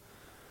lust.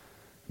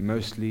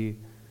 Mostly,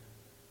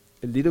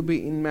 a little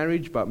bit in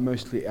marriage, but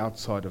mostly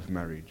outside of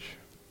marriage.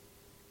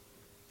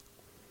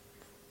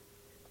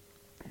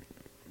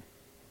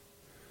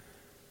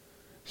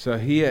 So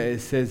here it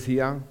says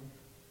here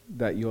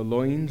that your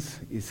loins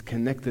is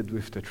connected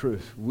with the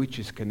truth, which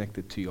is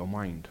connected to your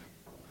mind.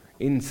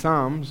 In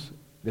Psalms,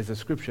 there's a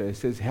scripture. It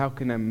says, how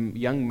can a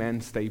young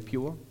man stay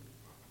pure?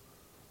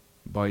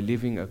 By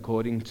living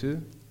according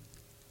to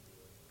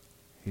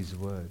his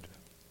word.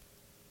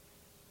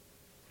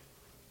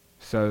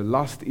 So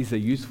lust is a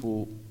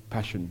youthful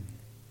passion.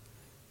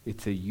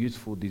 It's a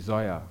youthful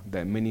desire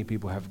that many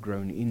people have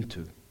grown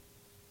into,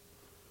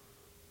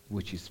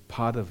 which is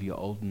part of your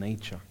old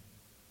nature.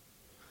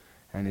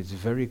 And it's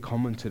very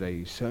common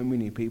today. So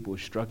many people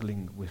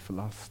struggling with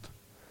lust.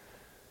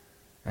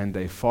 And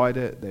they fight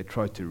it, they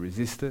try to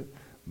resist it.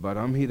 But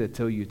I'm here to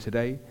tell you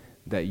today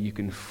that you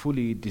can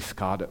fully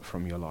discard it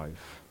from your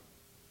life.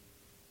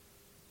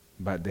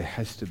 But there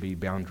has to be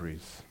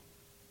boundaries.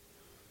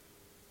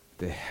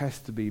 There has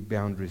to be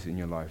boundaries in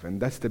your life. And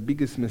that's the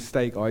biggest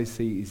mistake I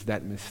see, is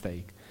that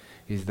mistake.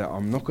 Is that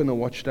I'm not going to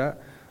watch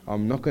that.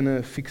 I'm not going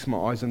to fix my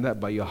eyes on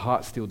that, but your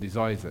heart still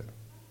desires it.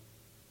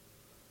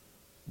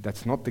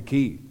 That's not the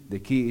key. The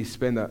key is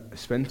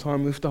spend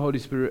time with the Holy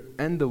Spirit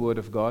and the Word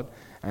of God,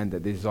 and the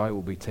desire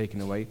will be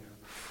taken away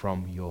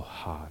from your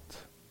heart.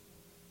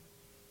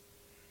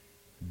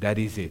 That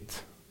is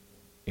it.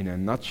 In a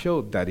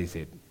nutshell, that is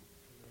it.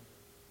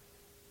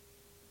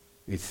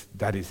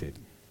 That is it.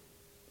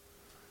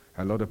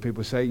 A lot of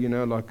people say,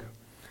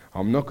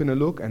 I'm not going to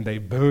look, and they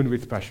burn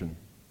with passion.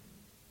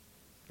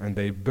 And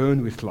they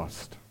burn with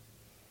lust.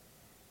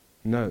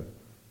 No.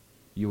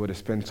 You were to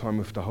spend time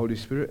with the Holy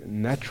Spirit,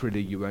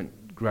 naturally you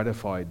won't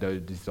gratify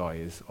those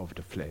desires of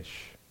the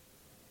flesh.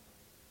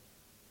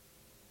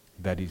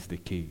 That is the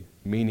key.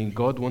 Meaning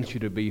God wants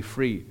you to be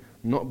free,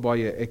 not by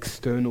an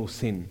external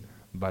sin,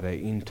 but an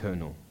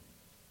internal,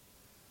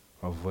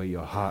 of where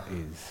your heart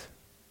is.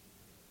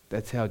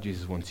 That's how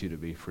Jesus wants you to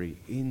be free,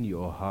 in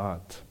your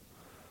heart.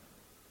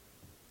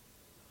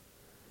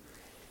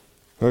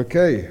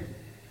 Okay,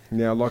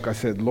 now like I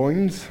said,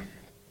 loins.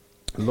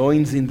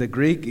 Loins in the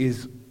Greek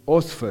is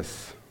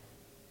osphus.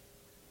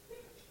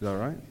 Is that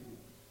right?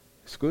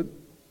 It's good?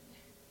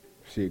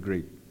 She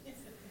agreed.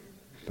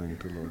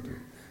 Thank the Lord.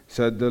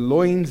 So the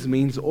loins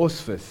means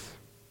osphus.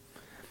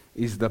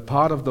 Is the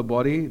part of the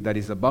body that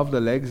is above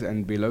the legs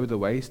and below the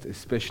waist,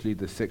 especially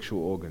the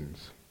sexual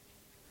organs.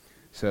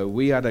 So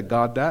we are to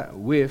guard that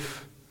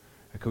with,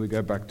 can we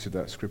go back to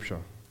that scripture,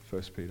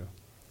 1 Peter?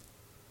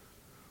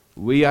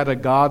 We are to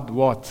guard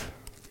what?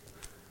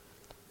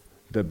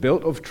 The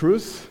belt of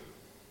truth.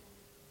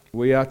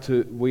 We are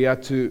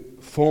to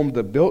form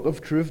the belt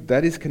of truth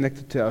that is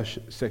connected to our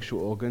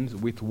sexual organs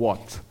with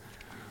what?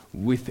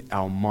 With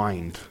our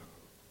mind.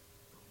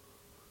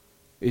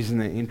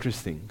 Isn't it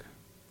interesting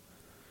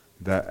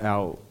that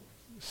our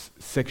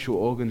sexual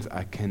organs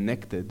are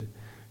connected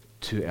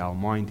to our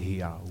mind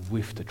here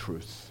with the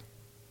truth?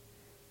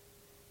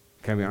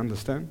 Can we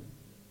understand?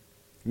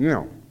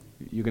 Now,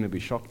 you're going to be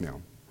shocked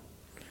now.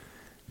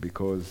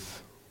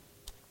 Because,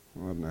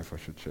 I don't know if I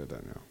should share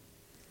that now.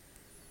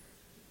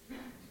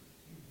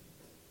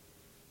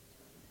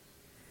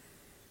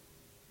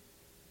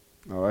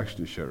 I'll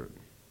actually share it.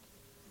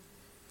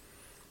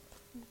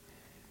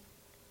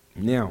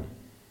 Now,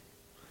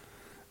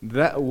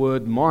 that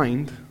word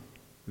mind,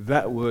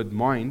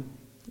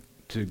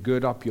 to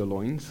gird up your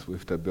loins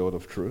with the belt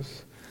of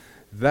truth,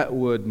 that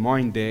word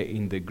mind there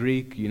in the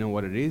Greek, you know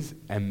what it is?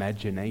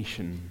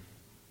 Imagination.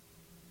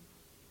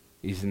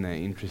 Isn't that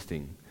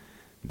interesting?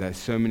 There's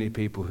so many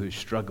people who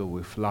struggle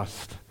with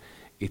lust.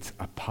 It's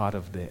a part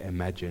of their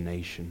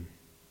imagination,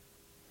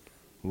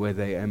 where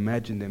they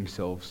imagine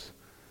themselves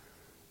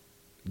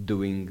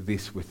doing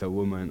this with a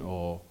woman,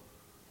 or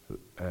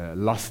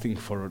lusting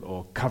for it,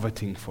 or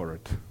coveting for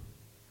it,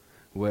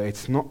 where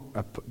it's not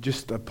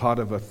just a part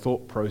of a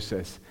thought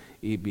process,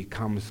 it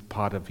becomes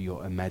part of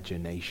your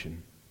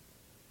imagination.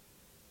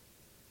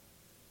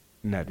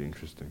 Isn't that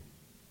interesting?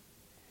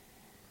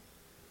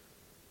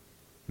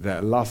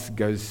 That lust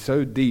goes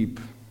so deep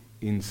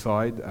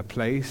inside a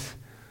place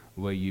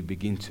where you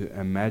begin to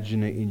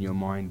imagine it in your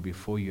mind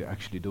before you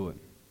actually do it.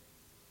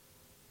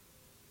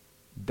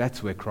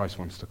 That's where Christ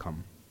wants to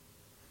come.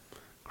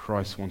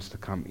 Christ wants to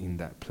come in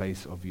that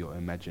place of your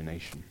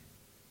imagination.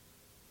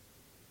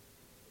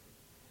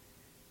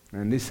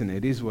 And listen,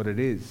 it is what it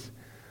is.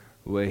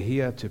 We're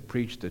here to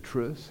preach the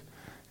truth,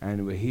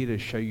 and we're here to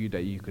show you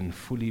that you can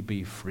fully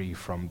be free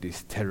from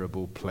this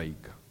terrible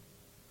plague.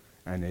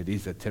 And it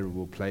is a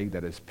terrible plague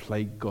that has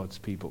plagued God's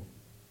people.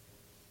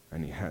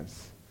 And it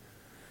has.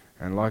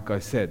 And like I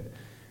said,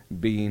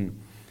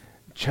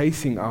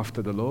 chasing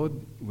after the Lord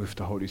with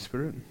the Holy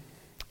Spirit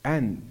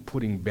and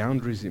putting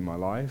boundaries in my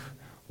life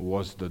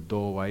was the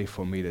doorway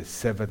for me to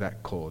sever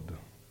that cord.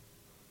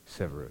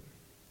 Sever it.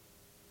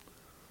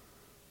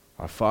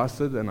 I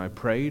fasted and I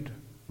prayed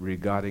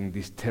regarding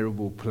this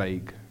terrible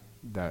plague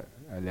that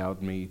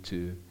allowed me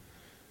to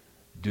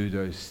do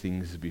those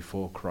things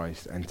before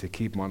Christ and to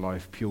keep my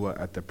life pure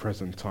at the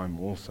present time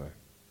also.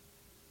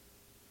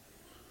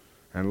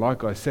 And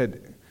like I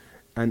said,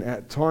 and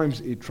at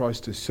times it tries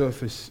to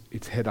surface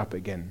its head up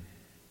again.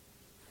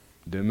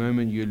 The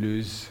moment you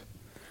lose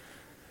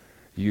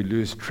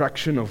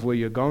traction of where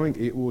you're going,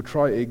 it will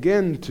try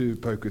again to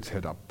poke its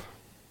head up.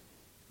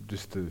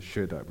 Just to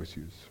share that with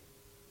you.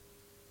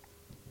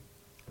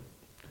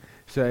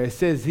 So it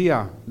says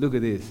here, look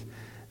at this.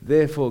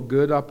 Therefore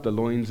gird up the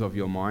loins of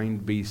your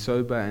mind, be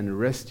sober, and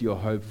rest your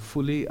hope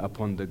fully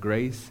upon the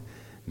grace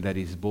that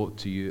is brought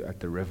to you at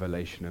the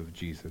revelation of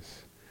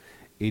Jesus.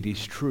 It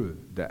is true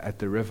that at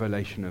the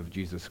revelation of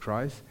Jesus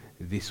Christ,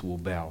 this will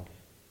bow.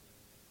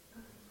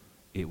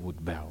 It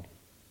would bow.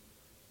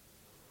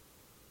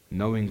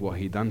 Knowing what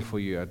He done for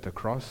you at the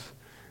cross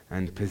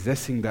and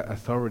possessing that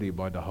authority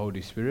by the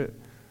Holy Spirit,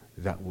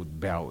 that would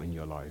bow in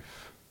your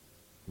life,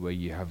 where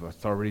you have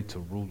authority to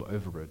rule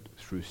over it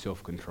through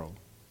self-control.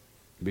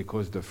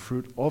 Because the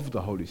fruit of the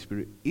Holy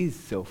Spirit is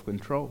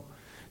self-control.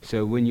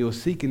 So when you're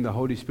seeking the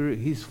Holy Spirit,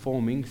 He's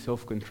forming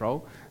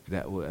self-control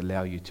that will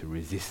allow you to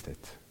resist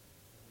it.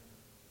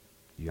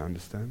 You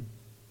understand?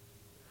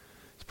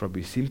 It's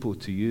probably simple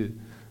to you,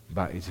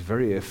 but it's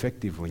very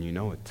effective when you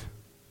know it.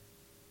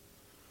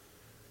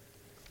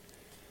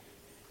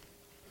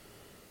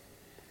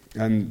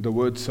 And the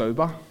word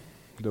sober,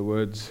 the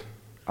words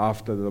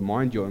after the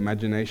mind, your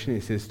imagination,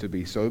 it says to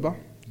be sober.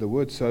 The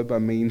word sober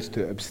means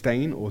to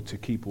abstain or to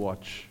keep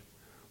watch.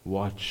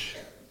 Watch.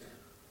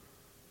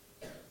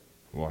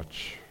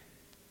 Watch.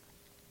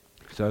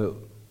 So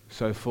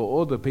for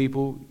all the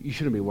people, you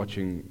shouldn't be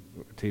watching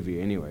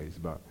TV anyways,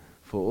 but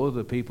for all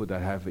the people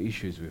that have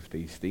issues with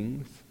these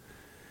things,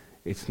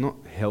 it's not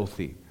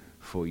healthy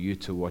for you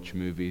to watch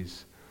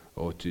movies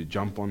or to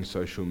jump on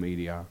social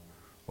media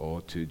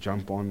or to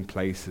jump on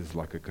places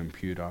like a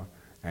computer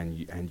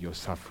and you're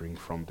suffering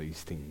from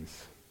these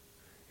things.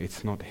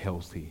 It's not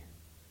healthy,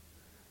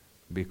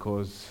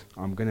 because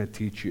I'm going to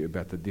teach you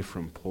about the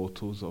different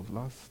portals of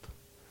lust,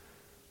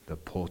 the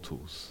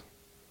portals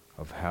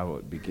of how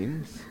it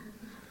begins.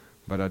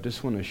 But I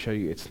just want to show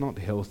you it's not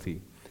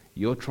healthy.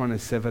 You're trying to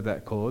sever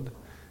that cord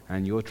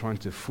and you're trying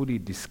to fully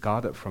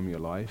discard it from your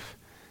life,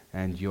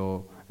 and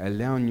you're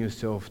allowing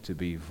yourself to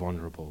be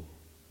vulnerable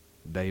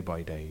day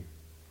by day.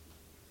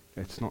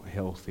 It's not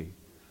healthy,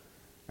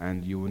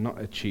 and you will not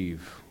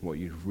achieve what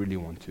you really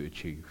want to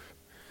achieve.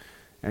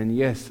 And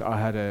yes, I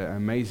had an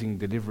amazing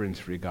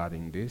deliverance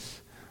regarding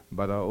this,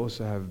 but I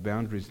also have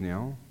boundaries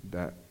now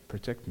that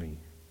protect me.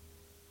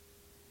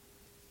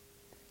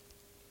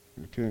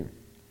 Okay.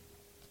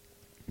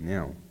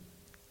 Now,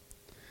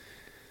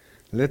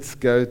 let's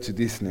go to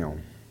this now.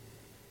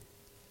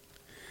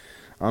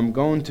 I'm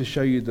going to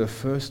show you the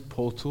first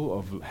portal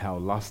of how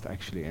lust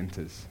actually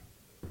enters.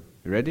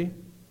 You ready?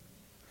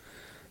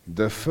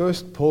 The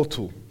first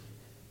portal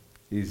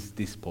is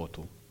this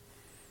portal.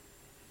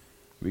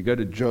 We go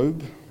to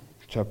Job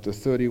chapter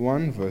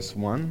 31 verse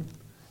 1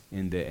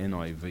 in the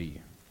NIV.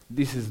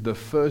 This is the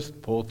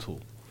first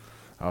portal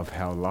of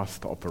how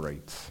lust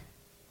operates.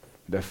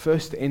 The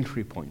first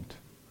entry point.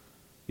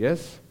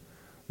 Yes?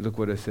 Look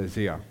what it says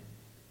here.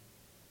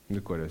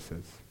 Look what it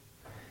says.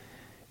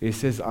 It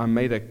says, I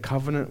made a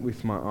covenant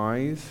with my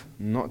eyes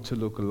not to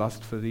look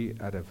lustfully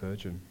at a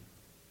virgin.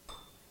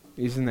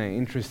 Isn't it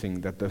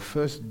interesting that the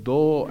first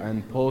door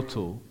and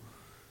portal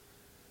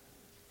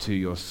to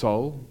your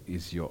soul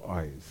is your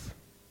eyes?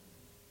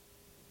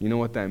 You know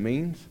what that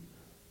means?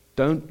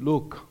 Don't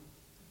look.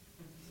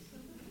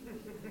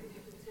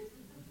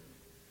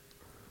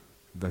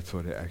 That's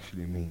what it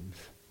actually means.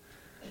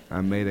 I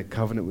made a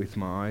covenant with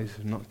my eyes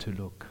not to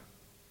look.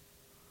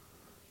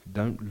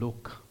 Don't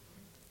look.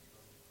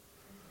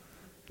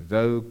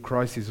 Though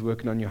Christ is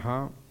working on your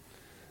heart,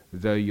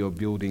 though you're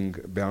building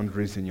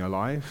boundaries in your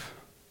life,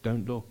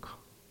 don't look.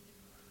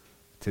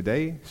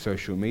 Today,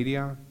 social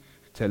media,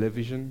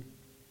 television,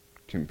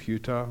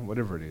 computer,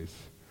 whatever it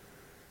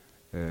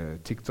is,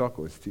 TikTok,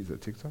 or is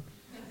it TikTok?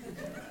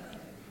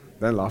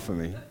 Don't laugh at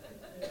me.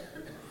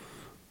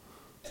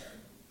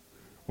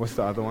 What's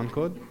the other one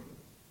called?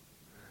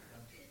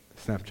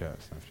 Snapchat.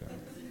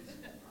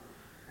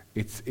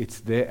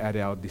 It's there at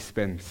our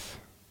dispense.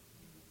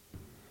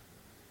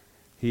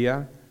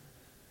 Here,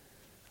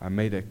 I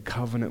made a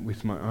covenant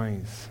with my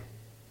eyes.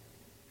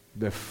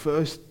 The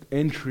first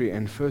entry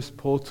and first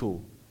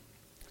portal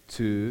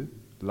to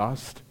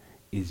lust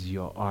is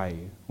your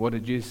eye. What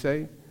did Jesus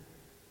say?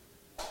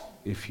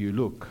 If you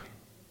look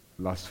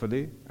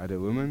lustfully at a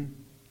woman,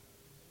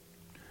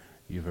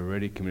 you've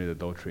already committed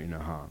adultery in your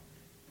heart.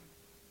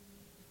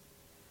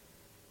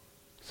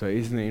 So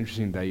isn't it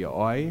interesting that your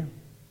eye,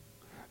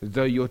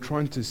 though you're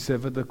trying to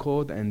sever the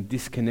cord and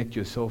disconnect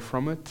yourself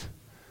from it,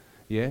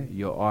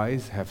 your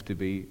eyes have to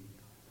be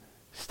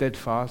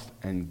steadfast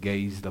and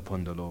gazed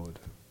upon the Lord.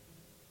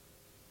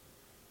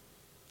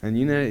 And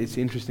you know, it's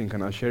interesting,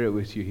 can I share it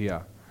with you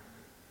here?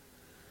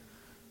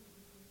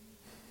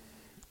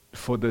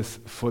 For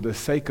the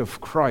sake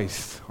of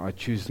Christ, I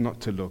choose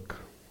not to look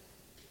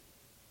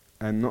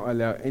and not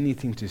allow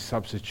anything to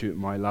substitute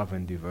my love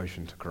and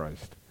devotion to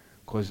Christ.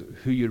 Because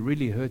who you're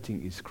really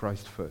hurting is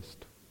Christ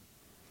first.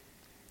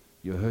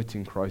 You're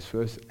hurting Christ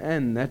first,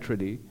 and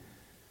naturally,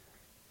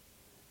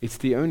 it's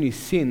the only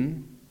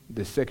sin,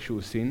 the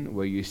sexual sin,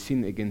 where you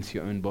sin against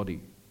your own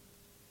body.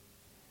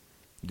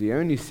 The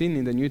only sin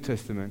in the New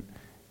Testament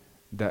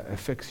that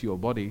affects your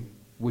body,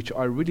 which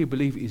I really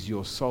believe is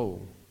your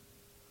soul.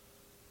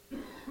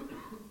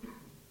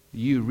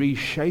 You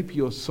reshape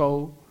your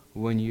soul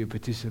when you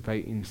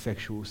participate in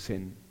sexual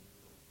sin.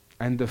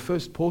 And the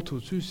first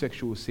portal to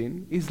sexual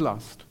sin is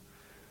lust.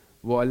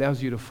 What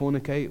allows you to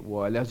fornicate,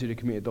 what allows you to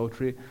commit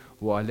adultery,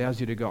 what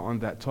allows you to go on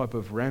that type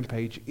of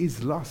rampage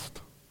is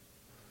lust.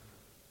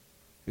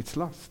 It's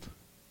lust.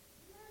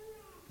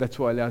 That's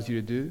what allows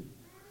you to do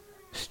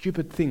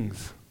stupid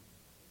things.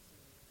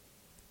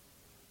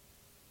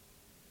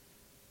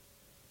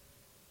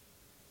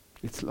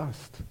 It's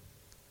lust.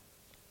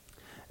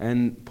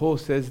 And Paul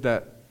says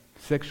that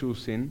sexual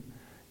sin,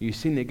 you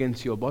sin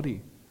against your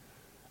body.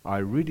 I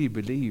really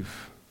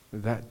believe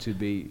that to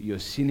be you're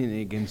sinning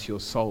against your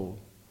soul,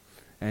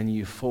 and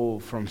you fall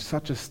from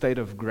such a state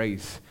of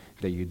grace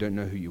that you don't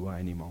know who you are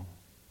anymore.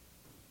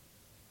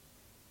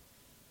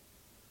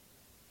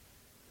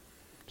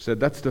 So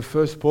that's the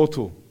first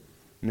portal.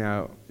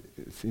 Now,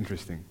 it's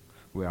interesting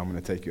where I'm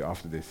going to take you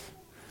after this.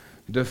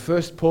 The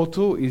first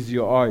portal is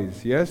your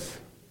eyes, yes?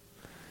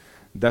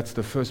 That's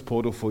the first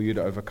portal for you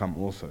to overcome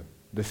also.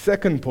 The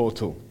second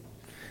portal,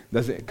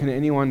 can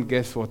anyone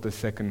guess what the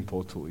second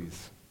portal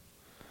is?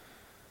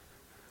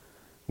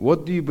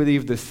 What do you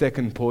believe the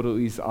second portal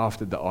is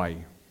after the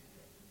eye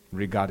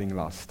regarding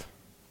lust?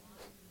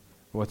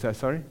 What's that,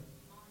 sorry?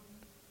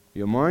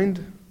 Your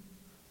mind?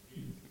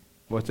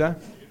 What's that?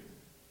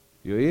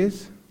 Your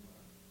ears?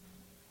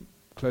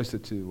 Closer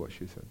to what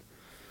she said.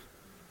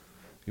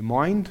 Your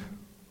mind?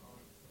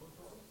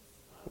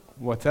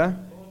 What's that?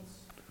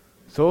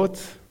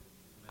 Thoughts?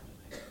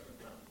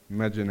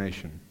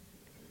 Imagination.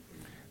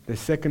 The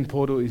second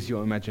portal is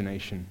your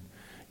imagination.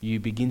 You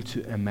begin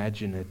to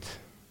imagine it.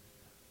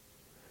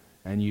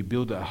 And you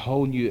build a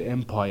whole new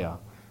empire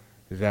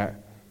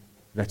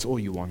that's all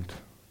you want.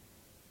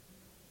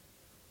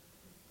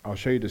 I'll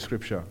show you the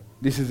scripture.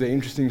 This is an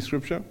interesting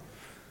scripture.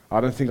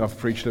 I don't think I've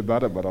preached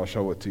about it, but I'll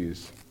show it to you.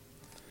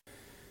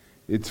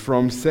 It's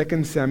from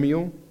 2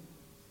 Samuel,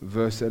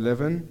 verse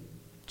 11,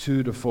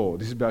 2-4.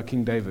 This is about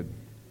King David.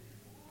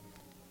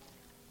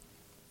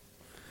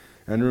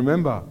 And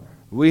remember,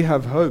 we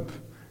have hope.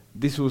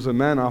 This was a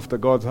man after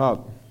God's heart.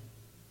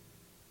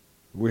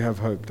 We have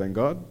hope, thank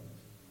God.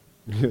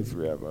 Yes,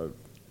 we have hope.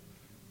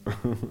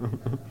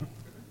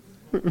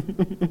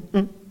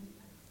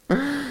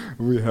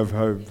 We have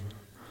hope.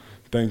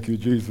 Thank you,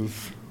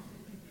 Jesus.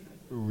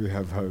 We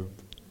have hope.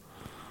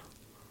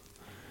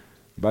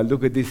 But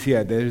look at this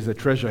here. There is a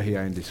treasure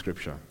here in this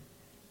scripture.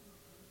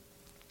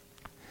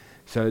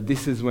 So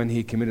this is when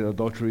he committed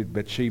adultery with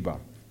Bathsheba.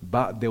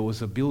 But there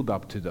was a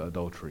build-up to the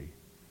adultery.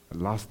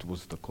 Lust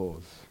was the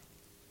cause.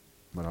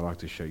 But I'd like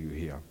to show you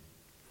here.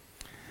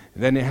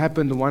 Then it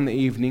happened one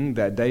evening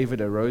that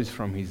David arose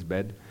from his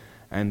bed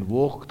and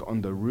walked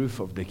on the roof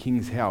of the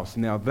king's house.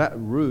 Now that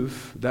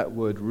roof, that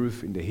word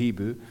roof in the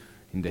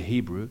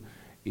Hebrew,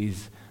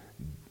 is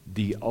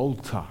the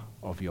altar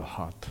of your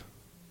heart.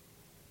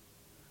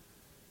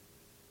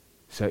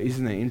 So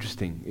isn't it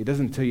interesting? It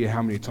doesn't tell you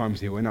how many times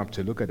he went up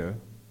to look at her,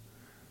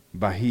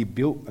 but he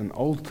built an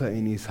altar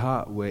in his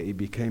heart where it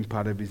became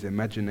part of his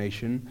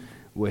imagination,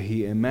 where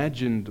he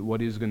imagined what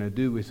he was going to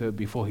do with her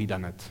before he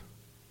done it.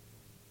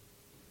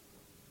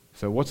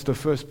 So what's the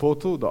first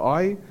portal? The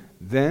eye,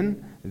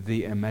 then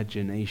the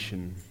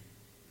imagination.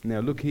 Now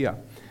look here.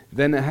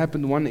 Then it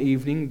happened one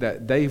evening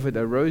that David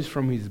arose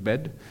from his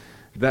bed.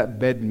 That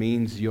bed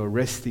means your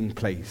resting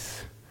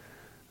place,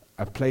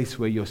 a place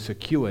where you're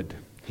secured.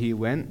 He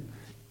went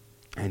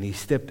and he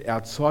stepped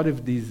outside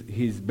of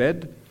his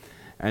bed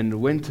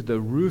and went to the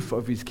roof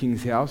of his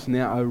king's house.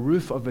 Now a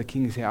roof of a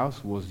king's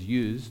house was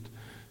used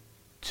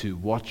to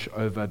watch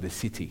over the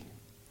city,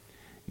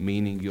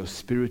 meaning your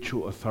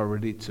spiritual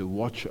authority to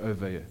watch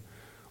over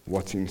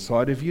what's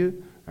inside of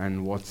you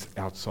and what's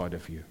outside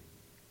of you.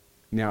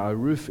 Now a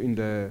roof in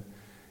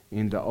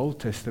the Old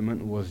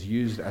Testament was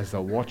used as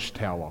a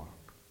watchtower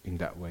in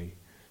that way,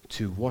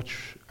 to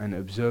watch and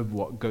observe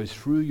what goes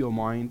through your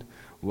mind,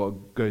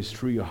 what goes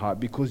through your heart,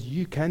 because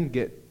you can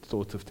get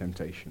thoughts of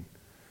temptation.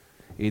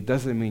 It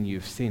doesn't mean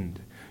you've sinned.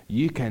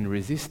 You can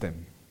resist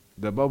them.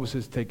 The Bible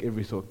says, take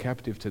every thought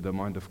captive to the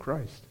mind of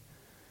Christ.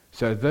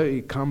 So though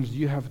it comes,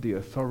 you have the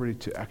authority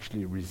to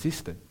actually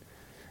resist it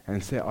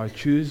and say, I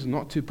choose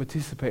not to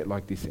participate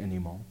like this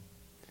anymore.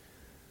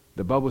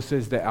 The Bible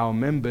says that our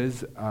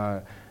members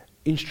are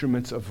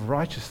instruments of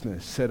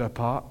righteousness, set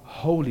apart,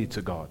 holy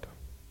to God.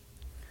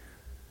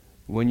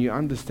 When you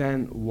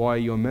understand why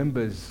your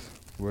members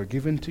were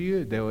given to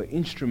you, they were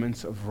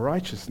instruments of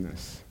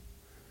righteousness.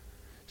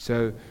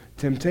 So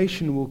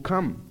temptation will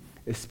come,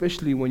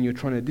 especially when you're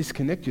trying to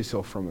disconnect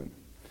yourself from it.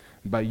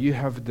 But you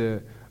have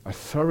the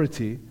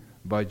authority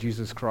by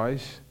Jesus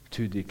Christ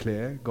to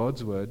declare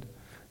God's word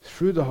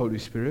through the Holy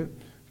Spirit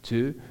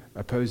to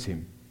oppose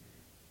him.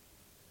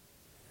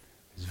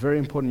 It's very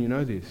important you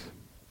know this.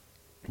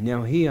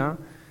 Now here,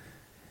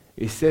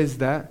 it says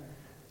that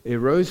he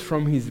rose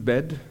from his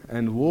bed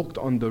and walked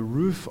on the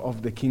roof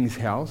of the king's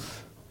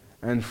house,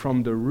 and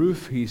from the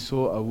roof he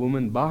saw a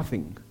woman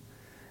bathing,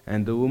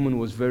 and the woman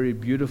was very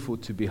beautiful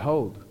to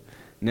behold.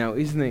 Now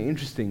isn't it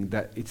interesting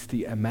that it's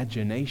the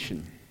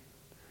imagination,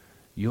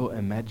 your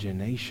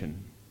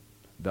imagination.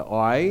 The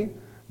eye,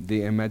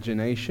 the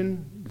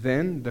imagination,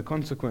 then the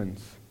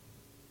consequence.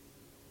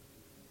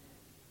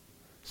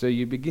 So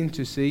you begin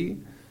to see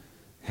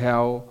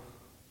how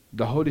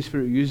the Holy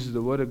Spirit uses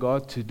the Word of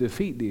God to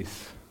defeat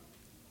this.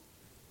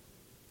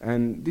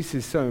 And this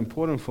is so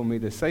important for me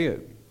to say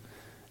it.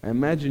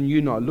 Imagine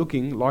you not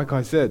looking, like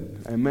I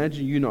said,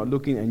 imagine you not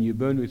looking and you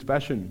burn with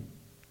passion.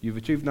 You've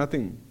achieved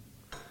nothing.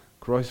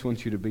 Christ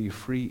wants you to be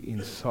free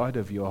inside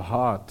of your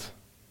heart.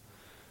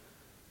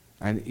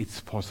 And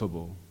it's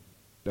possible.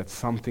 That's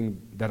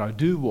something that I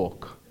do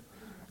walk.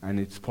 And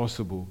it's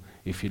possible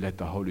if you let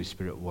the Holy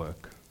Spirit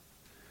work.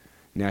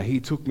 Now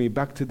he took me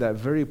back to that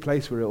very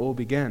place where it all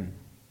began,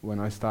 when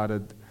I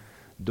started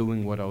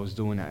doing what I was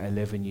doing at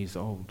 11 years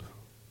old.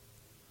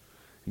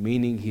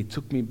 Meaning he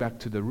took me back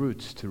to the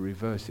roots to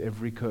reverse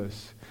every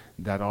curse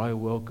that I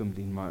welcomed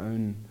in my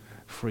own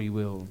free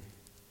will.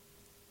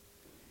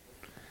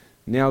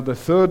 Now the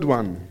third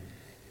one.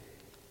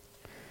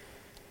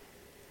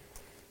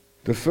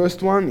 The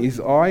first one is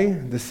I,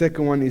 the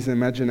second one is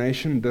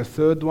imagination, the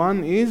third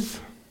one is,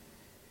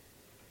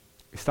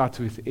 it starts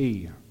with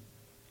E.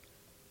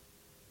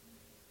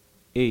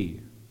 E.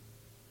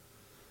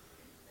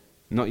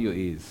 Not your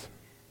ears.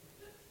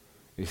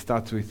 It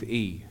starts with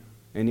E.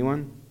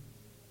 Anyone?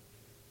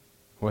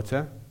 What's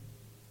that?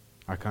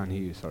 I can't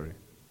hear you, sorry.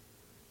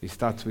 It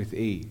starts with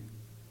E.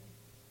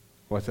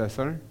 What's that,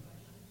 sorry?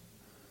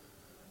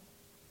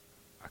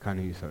 I can't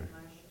hear you, sorry.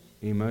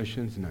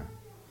 Emotions? No.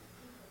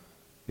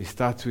 It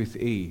starts with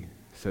E.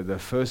 So the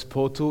first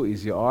portal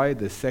is your eye,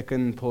 the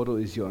second portal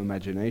is your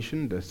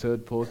imagination, the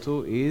third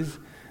portal is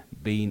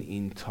being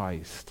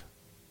enticed.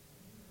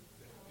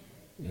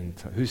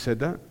 Who said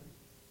that?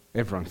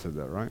 Everyone said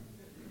that, right?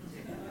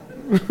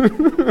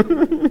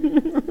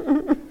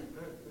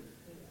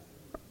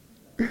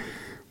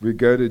 We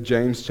go to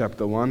James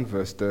chapter 1,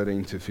 verse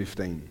 13 to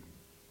 15.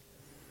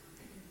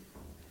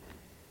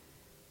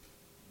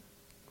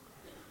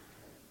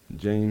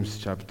 James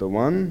chapter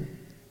 1,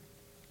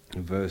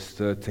 verse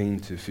 13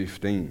 to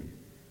 15.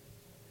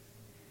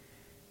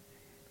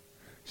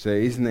 So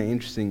isn't it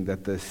interesting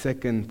that the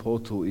second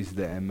portal is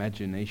the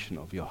imagination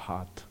of your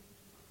heart?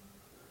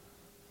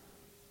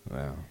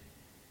 Wow.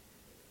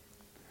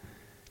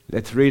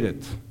 Let's read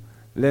it.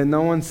 Let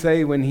no one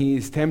say when he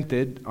is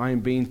tempted, I am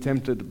being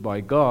tempted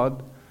by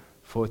God,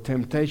 for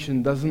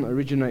temptation doesn't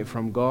originate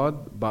from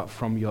God, but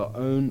from your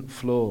own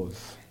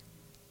flaws.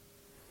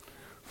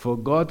 For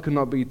God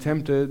cannot be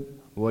tempted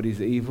what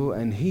is evil,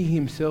 and he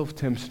himself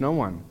tempts no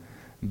one.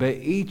 But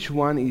each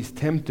one is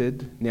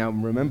tempted, now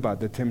remember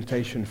the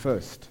temptation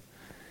first.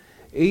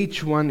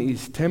 Each one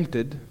is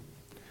tempted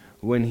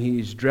when he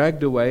is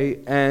dragged away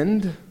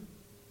and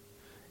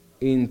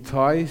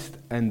enticed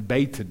and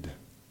baited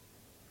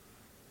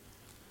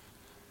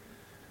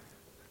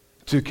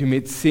to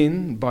commit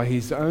sin by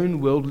his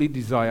own worldly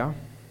desire,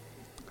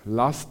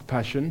 lust,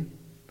 passion.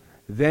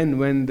 Then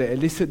when the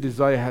illicit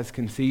desire has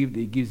conceived,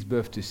 it gives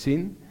birth to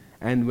sin.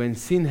 And when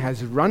sin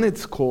has run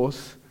its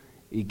course,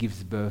 it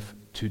gives birth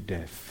to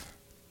death.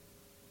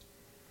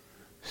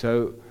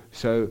 So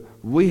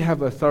we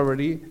have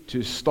authority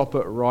to stop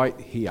it right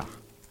here.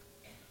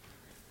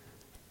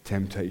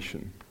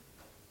 Temptation.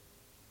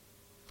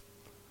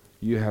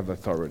 You have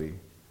authority.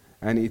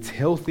 And it's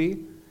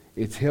healthy.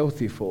 It's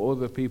healthy for all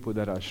the people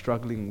that are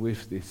struggling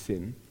with this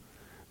sin,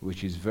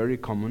 which is very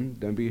common.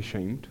 Don't be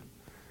ashamed.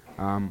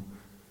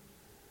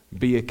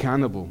 Be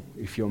accountable.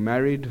 If you're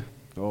married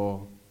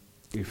or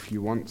if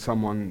you want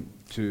someone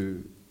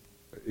to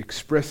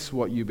express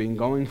what you've been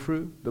going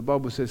through, the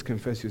Bible says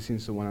confess your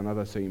sins to one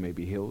another so you may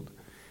be healed.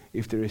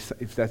 If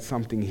that's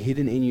something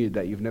hidden in you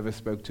that you've never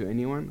spoke to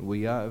anyone,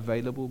 we are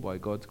available by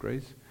God's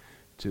grace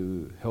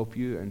to help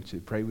you and to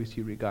pray with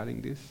you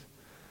regarding this.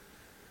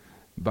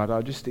 But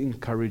I just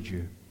encourage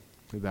you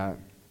that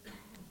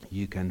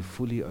you can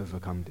fully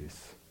overcome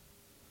this,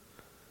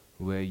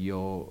 where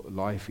your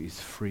life is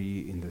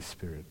free in the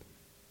Spirit.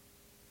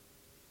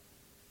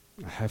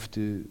 I have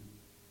to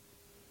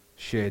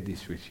share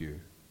this with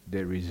you.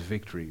 There is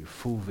victory,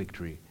 full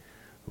victory,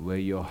 where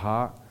your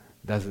heart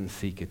doesn't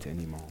seek it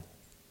anymore.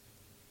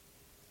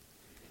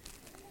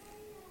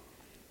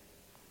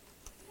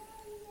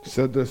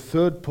 So the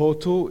third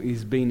portal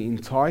is being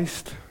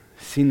enticed.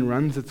 Sin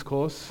runs its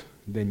course,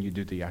 then you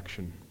do the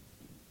action,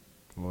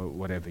 or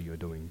whatever you're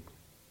doing.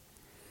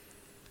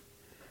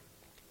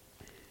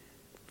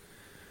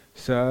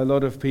 So a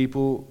lot of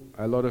people,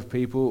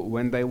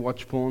 when they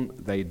watch porn,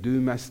 they do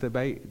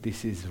masturbate.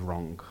 This is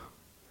wrong.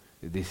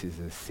 This is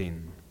a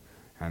sin.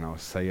 And I'll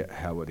say it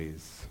how it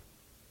is.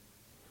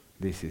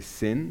 This is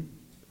sin.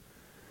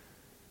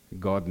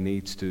 God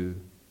needs to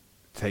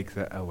take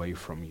that away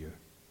from you.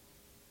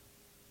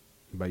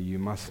 But you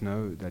must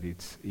know that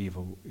it's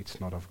evil,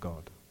 it's not of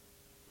God.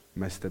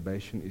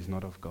 Masturbation is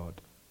not of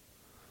God.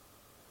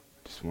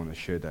 I just want to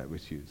share that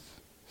with you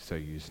so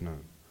you know.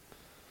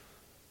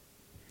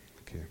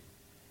 Okay.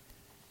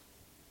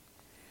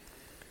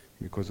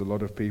 Because a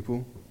lot of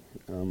people,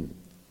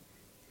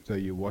 so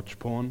you watch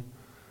porn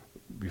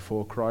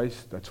before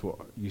Christ, that's what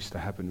used to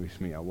happen with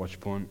me. I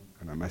watched porn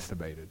and I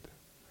masturbated.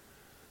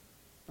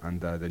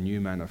 Under the new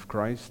man of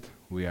Christ,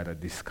 we had to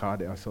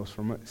discard ourselves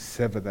from it,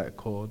 sever that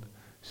cord,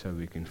 so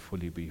we can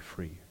fully be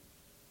free.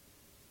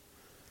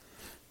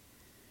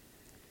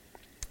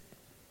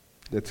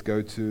 Let's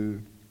go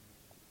to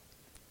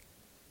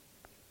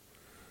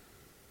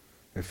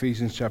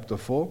Ephesians chapter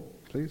 4,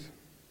 please.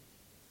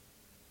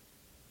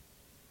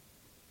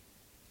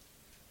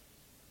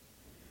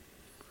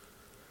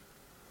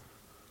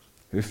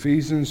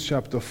 Ephesians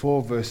chapter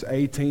 4, verse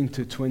 18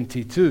 to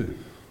 22.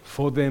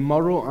 For their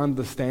moral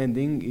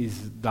understanding is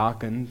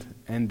darkened,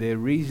 and their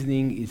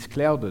reasoning is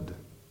clouded.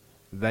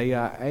 They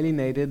are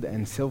alienated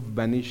and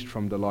self-banished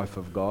from the life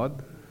of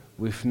God,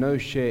 with no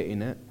share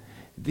in it.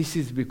 This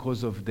is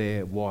because of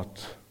their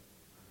what?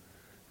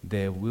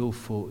 Their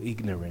willful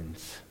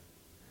ignorance.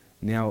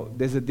 Now,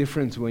 there's a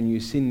difference when you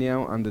sin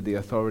now under the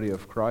authority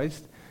of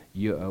Christ,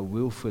 you are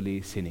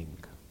willfully sinning.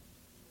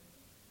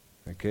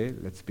 Okay,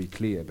 let's be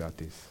clear about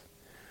this.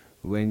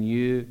 When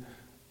you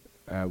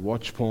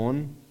watch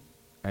porn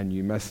and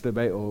you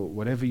masturbate or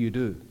whatever you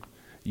do,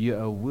 you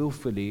are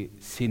willfully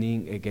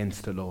sinning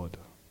against the Lord.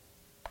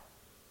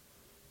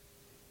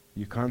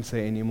 You can't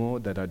say anymore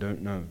that I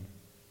don't know.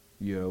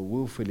 You are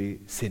willfully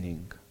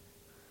sinning.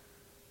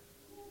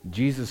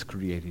 Jesus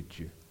created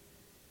you,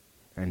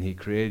 and He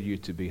created you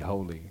to be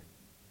holy.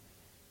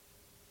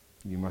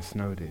 You must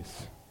know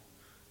this.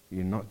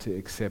 You're not to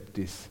accept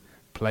this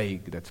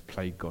plague that's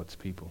plagued God's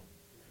people.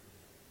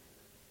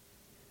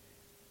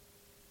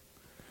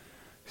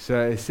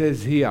 So it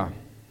says here,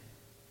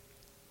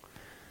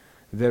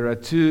 there are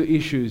two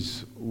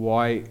issues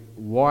why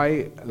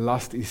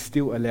lust is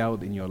still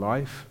allowed in your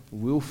life: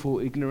 willful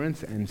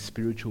ignorance and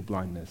spiritual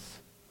blindness.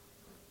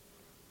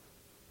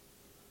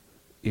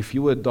 If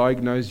you would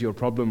diagnose your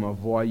problem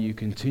of why you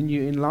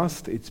continue in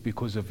lust, it's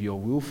because of your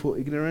willful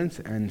ignorance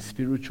and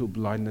spiritual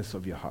blindness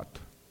of your heart.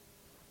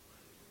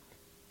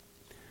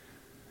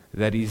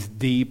 That is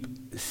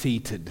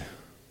deep-seated.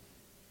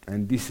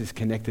 And this is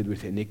connected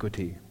with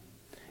iniquity.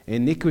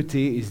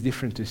 Iniquity is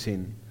different to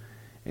sin.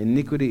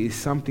 Iniquity is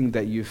something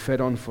that you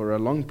fed on for a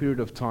long period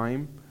of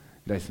time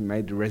that's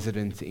made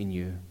residence in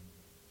you.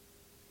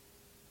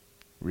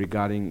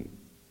 Regarding,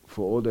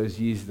 for all those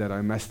years that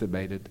I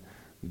masturbated,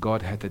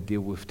 God had to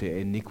deal with the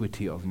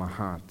iniquity of my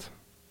heart,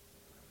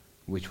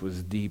 which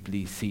was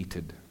deeply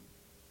seated.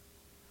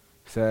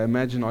 So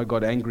imagine I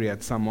got angry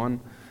at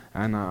someone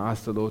and I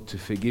asked the Lord to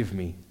forgive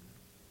me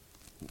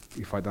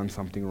if I done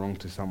something wrong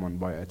to someone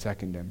by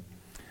attacking them.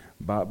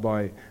 But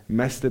by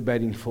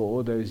masturbating for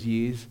all those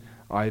years,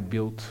 I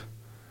built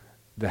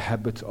the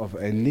habit of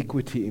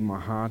iniquity in my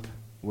heart,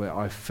 where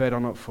I fed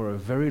on it for a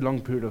very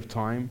long period of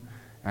time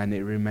and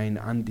it remained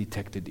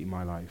undetected in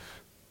my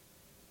life.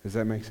 Does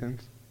that make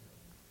sense?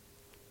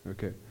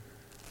 Okay.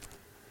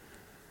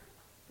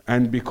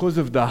 And because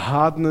of the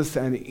hardness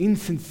and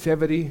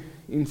insincerity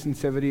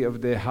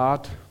of their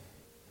heart,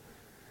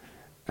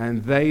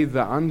 and they,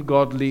 the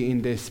ungodly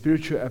in their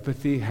spiritual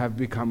apathy, have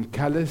become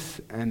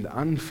callous and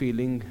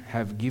unfeeling,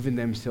 have given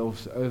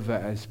themselves over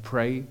as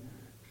prey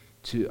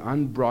to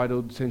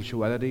unbridled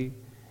sensuality,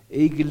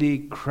 eagerly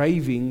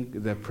craving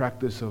the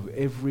practice of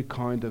every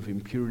kind of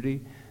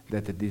impurity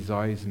that the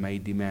desires may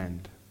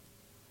demand.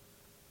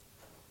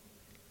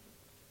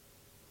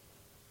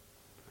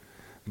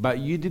 But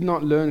you did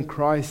not learn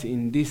Christ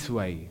in this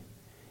way,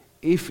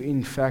 if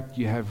in fact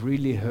you have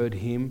really heard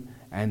Him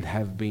and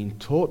have been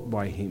taught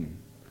by Him,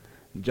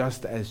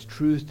 just as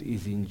truth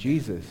is in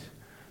Jesus,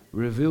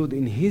 revealed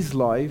in His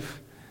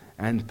life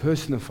and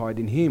personified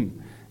in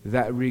Him,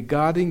 that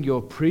regarding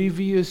your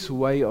previous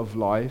way of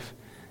life,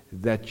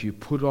 that you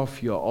put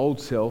off your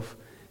old self,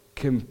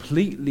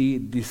 completely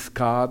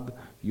discard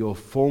your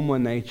former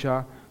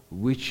nature,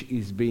 which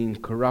is being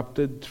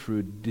corrupted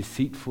through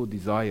deceitful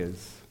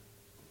desires.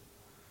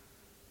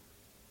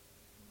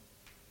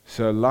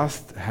 So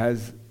lust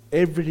has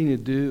everything to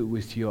do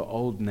with your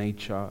old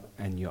nature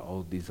and your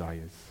old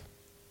desires.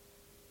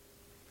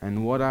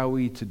 And what are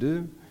we to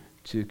do?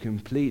 To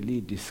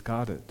completely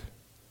discard it.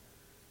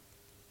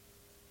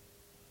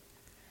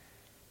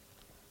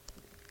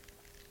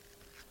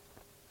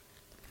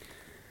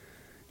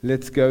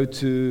 Let's go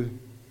to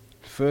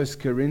 1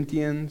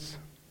 Corinthians,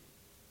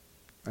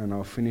 and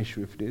I'll finish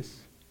with this.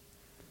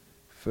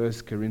 1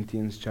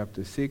 Corinthians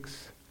chapter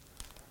 6,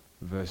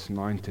 verse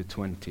 9 to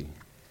 20.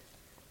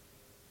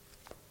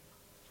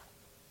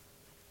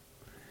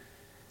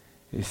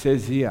 It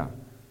says here,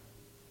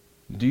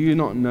 do you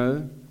not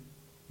know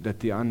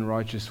that the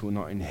unrighteous will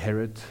not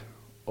inherit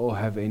or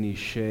have any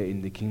share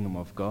in the kingdom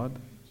of God?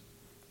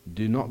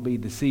 Do not be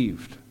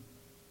deceived.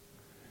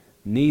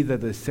 Neither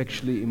the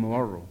sexually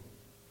immoral,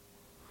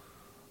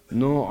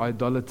 nor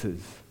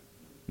idolaters,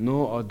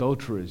 nor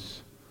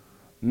adulterers,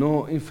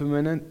 nor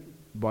effeminate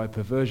by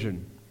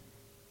perversion,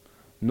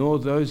 nor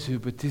those who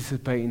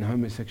participate in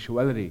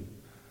homosexuality,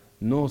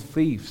 nor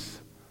thieves,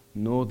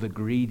 nor the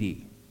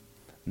greedy,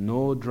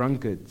 nor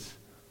drunkards,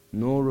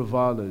 nor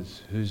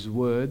revilers, whose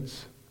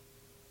words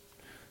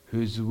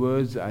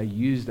are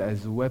used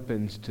as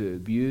weapons to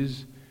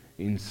abuse,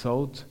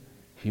 insult,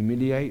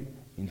 humiliate,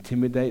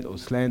 intimidate, or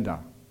slander,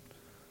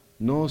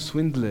 nor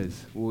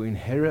swindlers will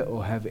inherit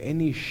or have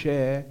any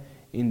share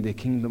in the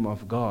kingdom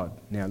of God.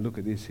 Now look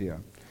at this here.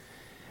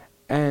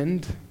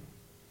 And,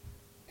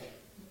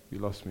 you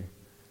lost me.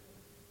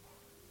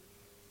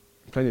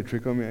 Playing a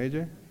trick on me,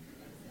 AJ?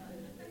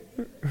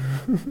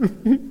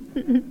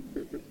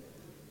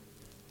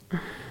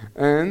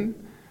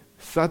 And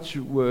such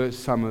were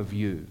some of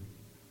you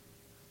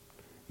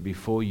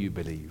before you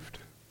believed.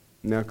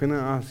 Now can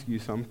I ask you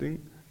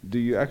something? Do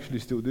you actually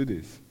still do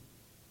this?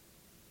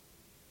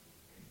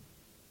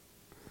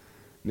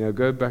 Now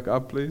go back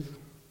up, please.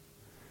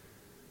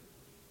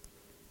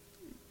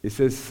 It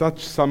says,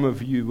 such some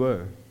of you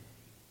were.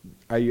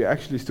 Are you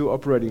actually still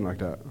operating like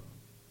that?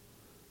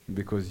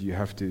 Because you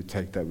have to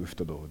take that with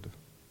the Lord.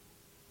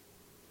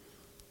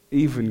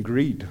 Even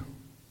greed.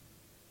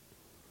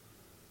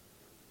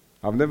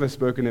 I've never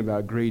spoken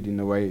about greed in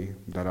the way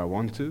that I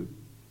want to,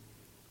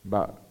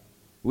 but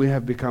we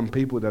have become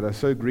people that are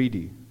so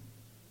greedy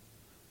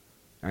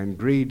And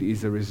greed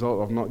is a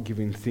result of not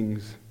giving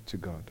things to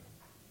God.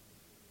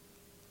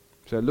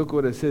 So look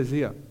what it says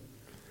here.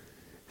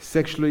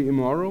 Sexually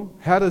immoral.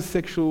 How does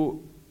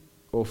sexual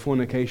or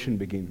fornication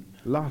begin?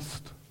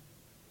 Lust.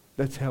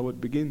 That's how it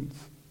begins.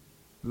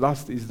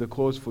 Lust is the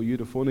cause for you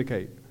to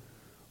fornicate,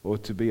 or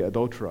to be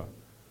adulterer,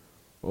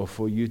 or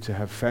for you to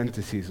have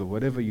fantasies, or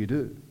whatever you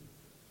do.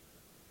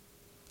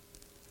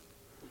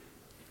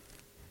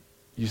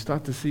 You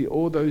start to see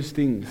all those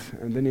things,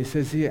 and then it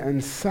says here,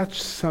 and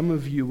such some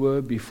of you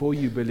were before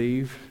you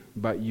believed,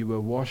 but you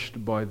were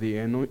washed by the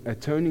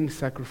atoning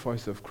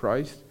sacrifice of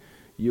Christ.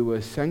 You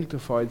were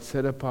sanctified,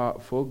 set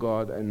apart for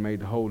God, and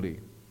made holy.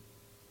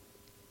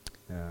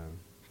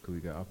 Could we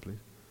go up, please?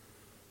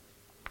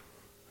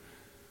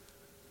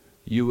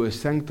 You were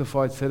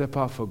sanctified, set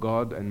apart for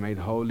God, and made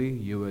holy.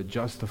 You were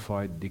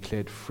justified,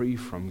 declared free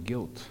from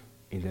guilt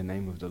in the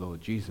name of the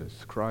Lord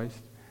Jesus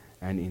Christ,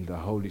 and in the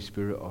Holy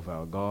Spirit of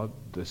our God,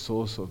 the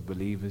source of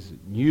believers,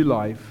 new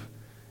life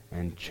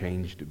and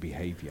changed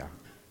behavior.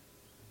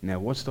 Now,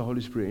 what's the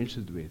Holy Spirit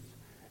interested with?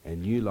 A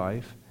new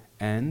life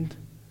and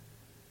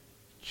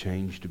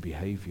changed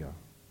behavior.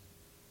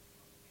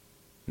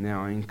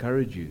 Now, I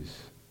encourage you,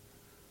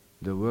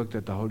 the work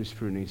that the Holy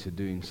Spirit needs to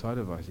do inside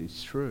of us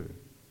is true.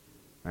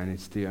 And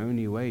it's the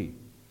only way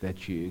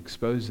that you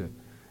expose it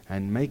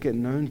and make it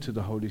known to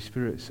the Holy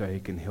Spirit so He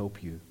can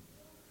help you.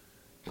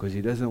 Because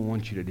He doesn't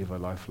want you to live a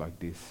life like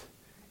this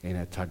in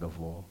a tug of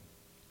war.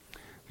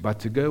 But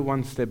to go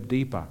one step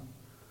deeper,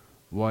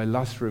 why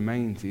lust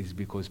remains is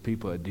because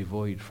people are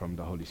devoid from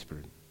the Holy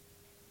Spirit.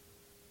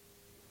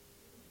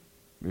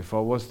 If I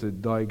was to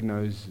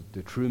diagnose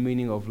the true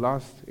meaning of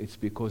lust, it's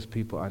because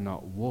people are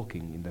not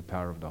walking in the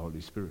power of the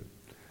Holy Spirit.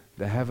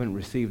 They haven't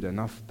received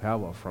enough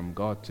power from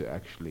God to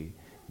actually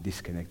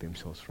disconnect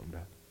themselves from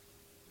that.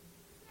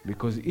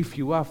 Because if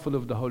you are full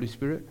of the Holy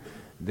Spirit,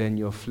 then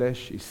your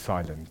flesh is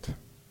silent.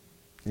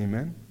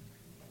 Amen?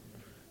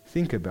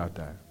 Think about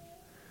that.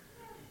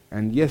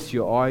 And yes,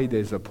 your eye,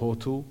 there's a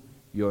portal.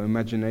 Your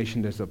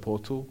imagination, there's a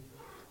portal.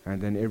 And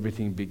then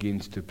everything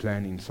begins to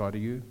plan inside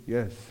of you.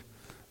 Yes.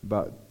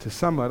 But to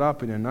sum it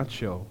up in a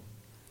nutshell,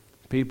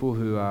 people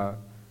who are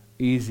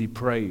easy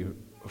prey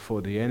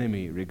for the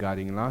enemy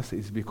regarding lust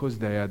is because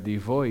they are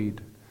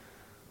devoid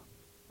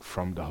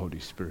from the Holy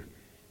Spirit.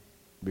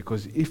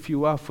 Because if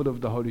you are full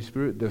of the Holy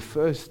Spirit, the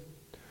first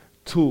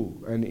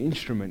tool and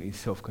instrument is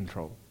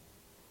self-control.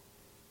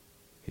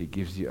 He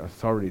gives you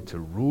authority to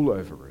rule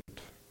over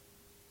it.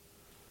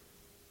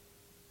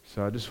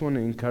 So I just want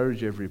to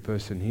encourage every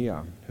person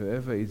here,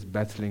 whoever is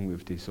battling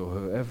with this or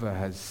whoever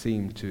has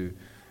seemed to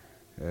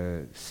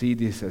see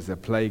this as a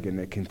plague and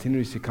it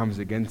continuously comes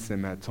against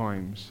them at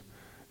times,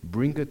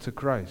 bring it to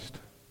Christ.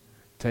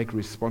 Take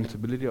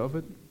responsibility of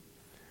it.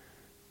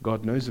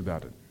 God knows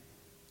about it.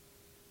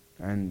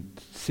 And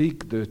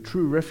seek the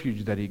true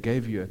refuge that He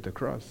gave you at the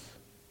cross.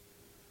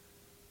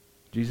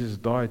 Jesus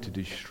died to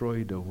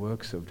destroy the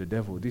works of the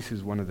devil. This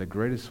is one of the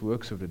greatest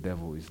works of the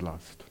devil, is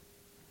lust.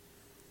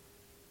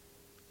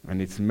 And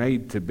it's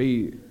made to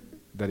be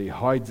that he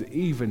hides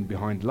even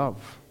behind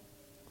love.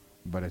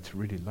 But it's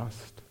really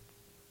lust.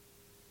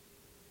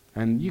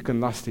 And you can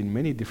lust in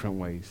many different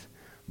ways.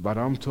 But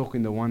I'm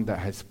talking the one that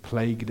has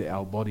plagued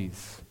our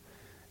bodies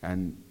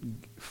and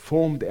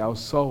formed our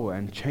soul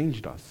and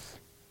changed us.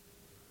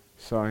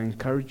 So I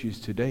encourage you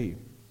today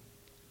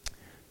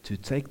to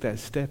take that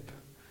step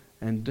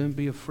and don't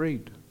be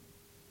afraid.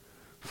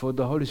 For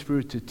the Holy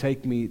Spirit to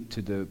take me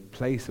to the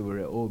place where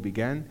it all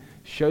began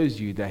shows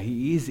you that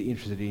He is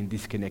interested in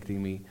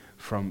disconnecting me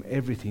from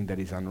everything that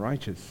is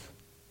unrighteous.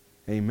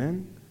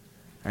 Amen?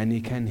 And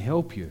He can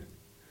help you.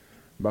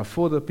 But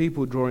for the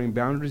people drawing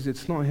boundaries,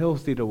 it's not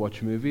healthy to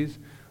watch movies,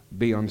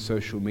 be on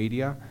social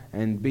media,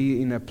 and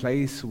be in a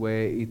place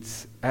where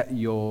it's at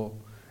your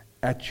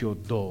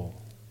door.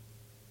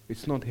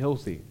 It's not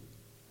healthy.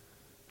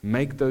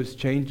 Make those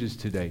changes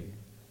today.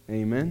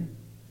 Amen?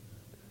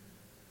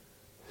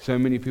 So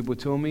many people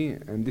tell me,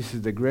 and this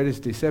is the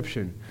greatest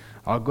deception,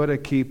 I've got to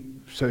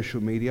keep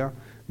social media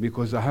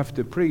because I have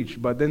to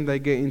preach, but then they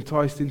get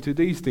enticed into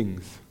these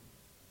things.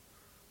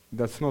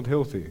 That's not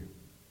healthy.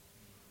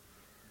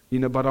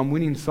 But I'm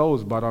winning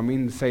souls, but I'm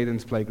in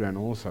Satan's playground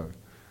also.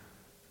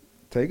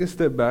 Take a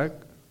step back,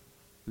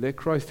 let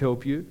Christ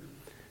help you,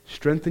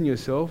 strengthen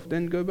yourself,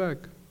 then go back.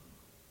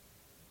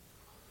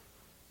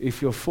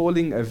 If you're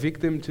falling a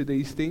victim to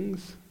these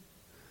things,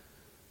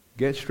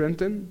 get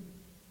strengthened,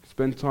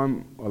 spend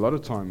a lot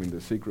of time in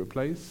the secret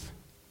place,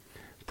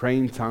 pray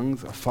in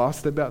tongues,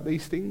 fast about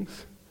these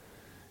things,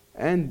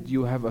 and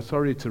you have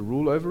authority to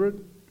rule over it,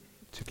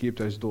 to keep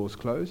those doors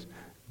closed.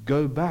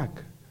 Go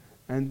back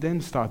and then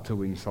start to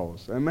win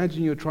souls.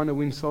 Imagine you're trying to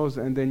win souls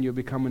and then you're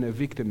becoming a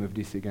victim of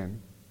this again.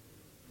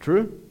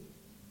 True?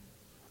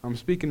 I'm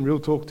speaking real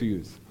talk to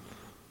you.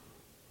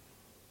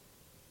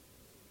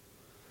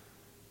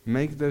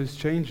 Make those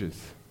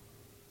changes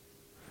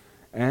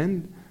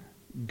and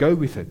go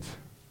with it.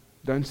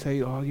 Don't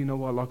say,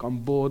 I'm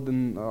bored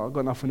and I've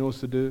got nothing else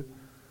to do.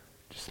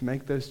 Just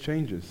make those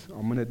changes.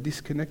 I'm going to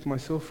disconnect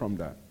myself from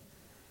that.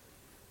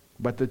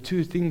 But the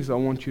two things I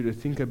want you to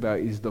think about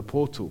is the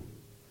portal.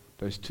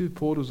 Those two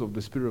portals of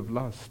the spirit of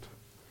lust.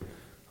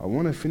 I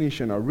want to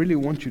finish and I really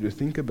want you to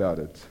think about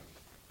it.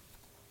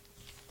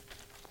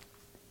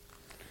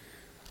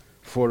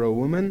 For a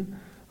woman,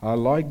 I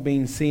like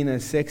being seen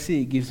as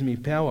sexy. It gives me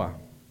power.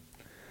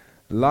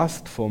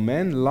 Lust for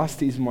men,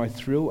 lust is my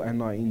thrill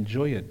and I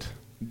enjoy it.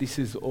 This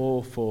is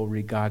all for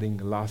regarding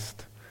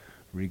lust,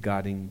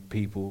 regarding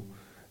people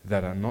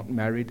that are not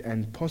married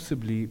and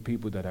possibly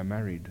people that are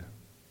married.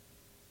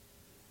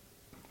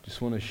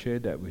 Just want to share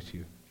that with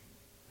you.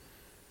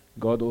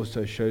 God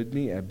also showed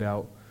me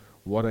about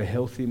what a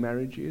healthy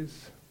marriage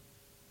is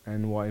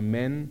and why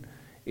men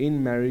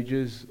in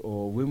marriages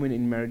or women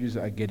in marriages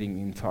are getting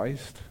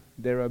enticed.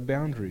 There are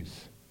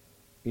boundaries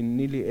in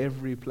nearly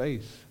every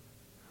place.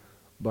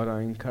 But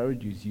I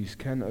encourage you, you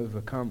can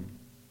overcome.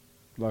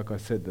 Like I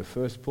said, the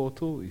first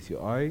portal is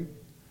your eye.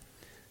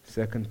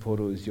 Second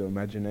portal is your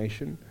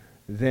imagination.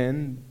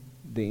 Then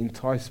the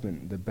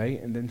enticement, the bait,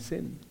 and then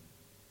sin.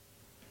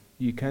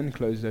 You can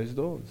close those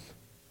doors.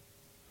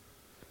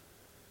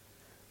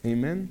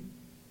 Amen?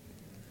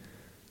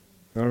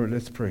 All right,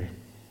 let's pray.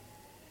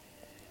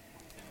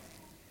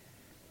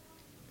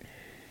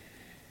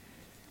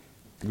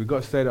 We've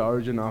got state of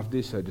origin after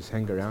this, so just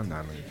hang around now.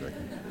 I'm only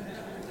joking.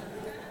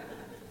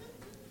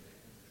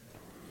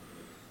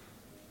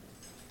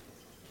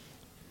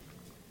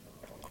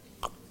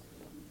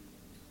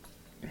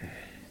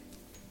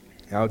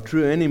 Our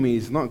true enemy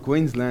is not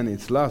Queensland,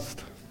 it's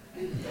lust.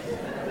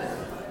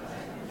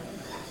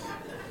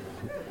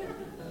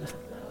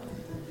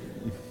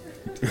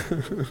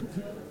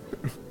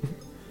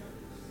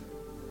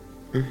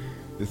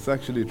 It's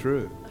actually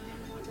true.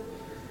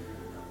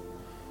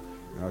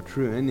 Our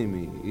true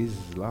enemy is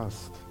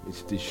lust.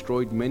 It's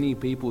destroyed many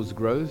people's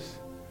growth.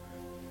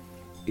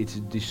 It's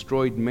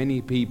destroyed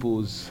many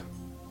people's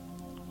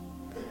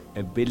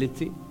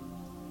ability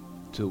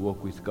to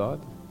walk with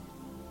God.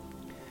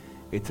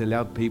 It's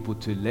allowed people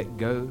to let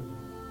go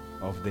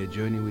of their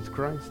journey with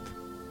Christ.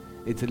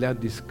 It's allowed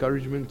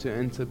discouragement to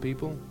enter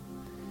people.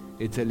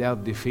 It's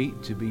allowed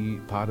defeat to be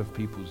part of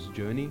people's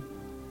journey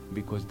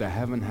because they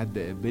haven't had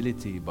the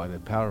ability by the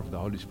power of the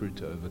Holy Spirit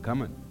to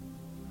overcome it.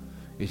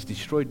 It's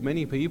destroyed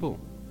many people,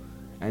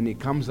 and it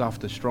comes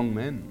after strong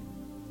men,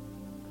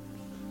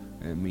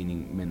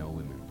 meaning men or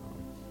women.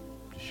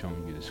 I'm just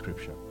showing you the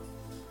scripture.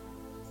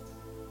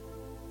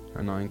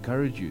 And I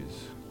encourage you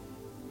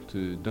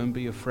to don't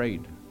be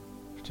afraid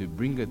to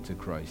bring it to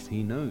Christ.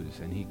 He knows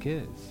and He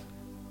cares.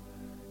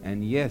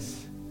 And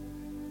yes,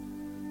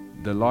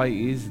 the lie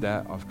is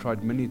that I've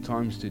tried many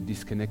times to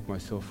disconnect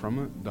myself from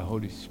it. The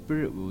Holy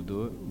Spirit will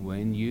do it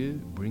when you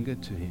bring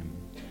it to Him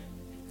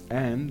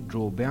and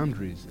draw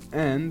boundaries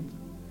and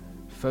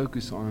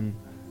focus on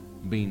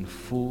being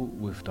full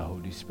with the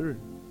Holy Spirit.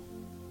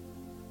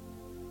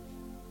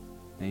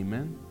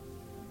 Amen.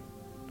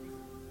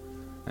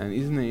 And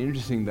isn't it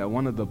interesting that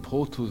one of the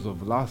portals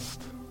of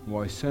lust,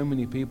 why so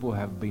many people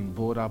have been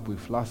brought up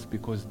with lust,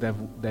 because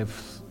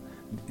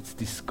it's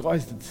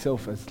disguised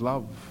itself as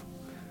love,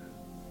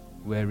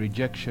 where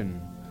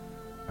rejection,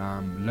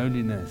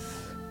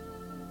 loneliness,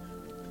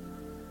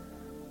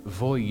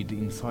 void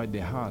inside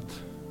their heart.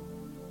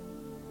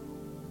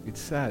 It's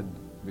sad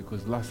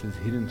because lust is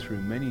hidden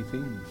through many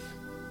things.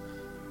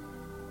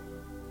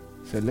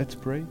 So let's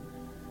pray.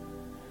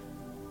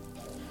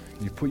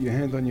 You put your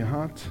hand on your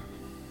heart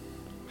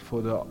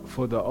for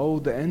the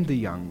old and the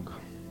young.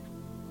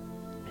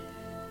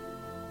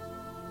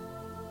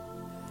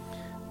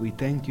 We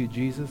thank you,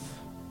 Jesus,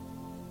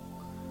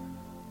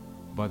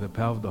 by the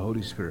power of the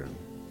Holy Spirit.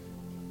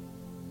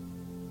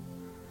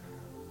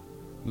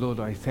 Lord,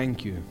 I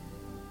thank you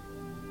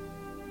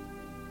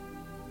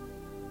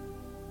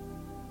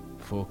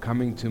for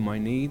coming to my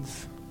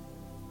needs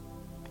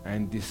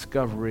and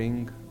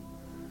discovering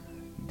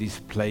this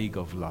plague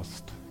of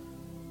lust.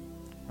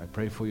 I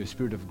pray for your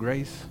spirit of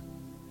grace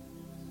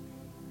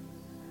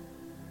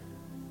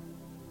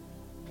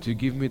to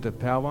give me the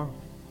power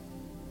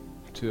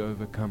to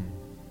overcome.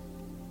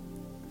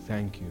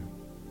 Thank you.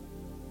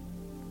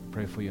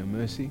 Pray for your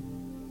mercy,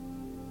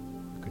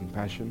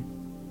 compassion,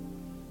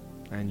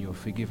 and your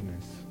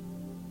forgiveness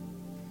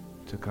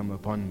to come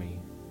upon me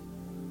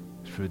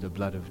through the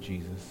blood of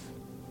Jesus.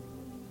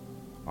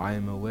 I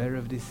am aware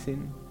of this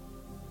sin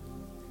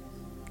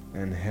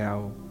and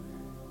how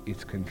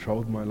it's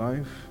controlled my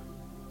life,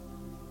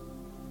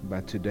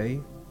 but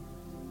today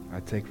I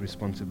take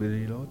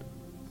responsibility, Lord,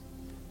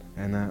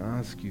 and I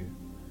ask you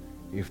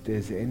if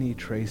there's any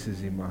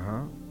traces in my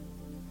heart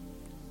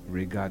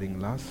regarding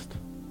lust,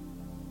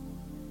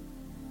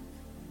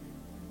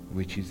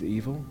 which is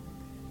evil,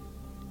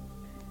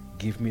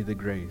 give me the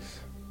grace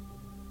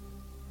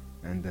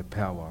and the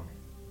power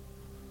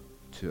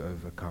to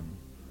overcome.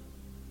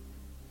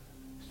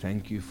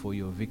 Thank you for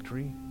your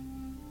victory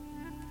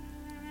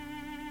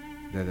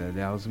that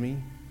allows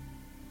me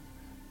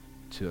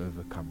to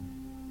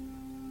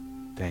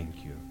overcome.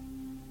 Thank you.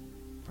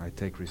 I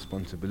take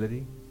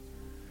responsibility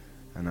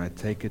and I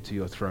take it to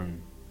your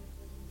throne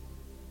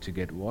to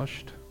get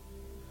washed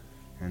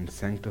and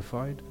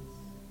sanctified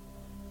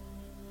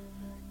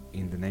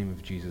in the name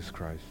of Jesus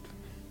Christ.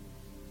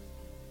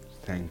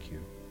 Thank you.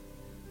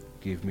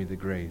 Give me the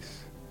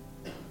grace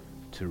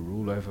to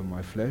rule over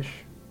my flesh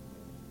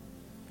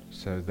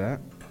so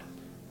that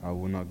I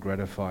will not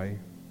gratify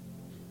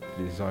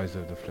the desires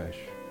of the flesh.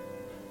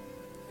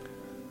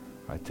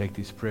 I take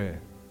this prayer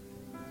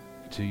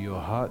to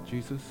your heart,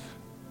 Jesus,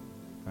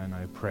 and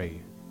I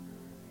pray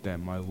that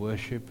my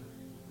worship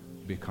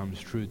becomes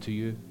true to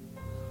you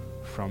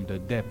from the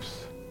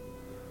depths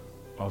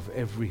of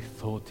every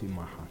thought in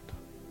my heart.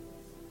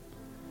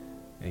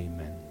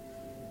 Amen.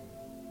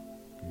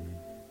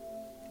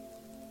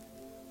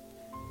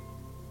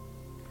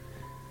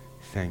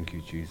 Thank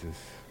you, Jesus.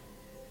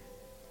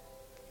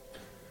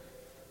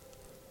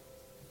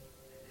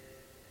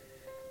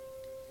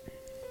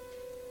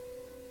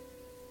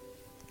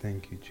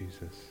 Thank you,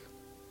 Jesus.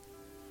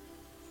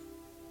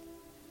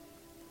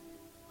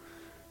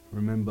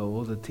 Remember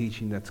all the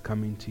teaching that's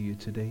coming to you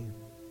today.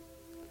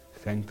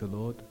 Thank the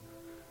Lord,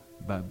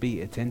 but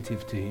be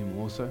attentive to Him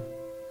also,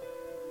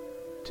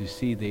 to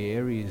see the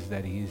areas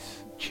that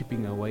He's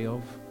chipping away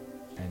of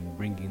and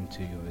bringing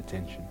to your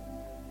attention.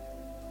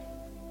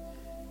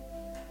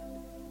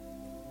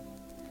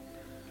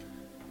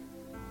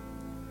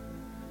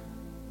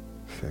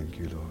 Thank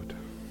you, Lord.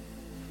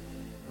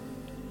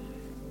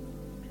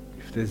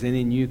 If there's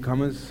any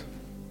newcomers,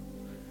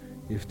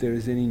 if there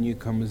is any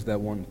newcomers that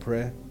want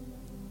prayer,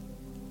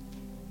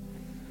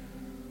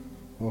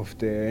 or if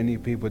there are any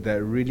people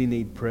that really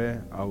need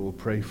prayer, I will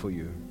pray for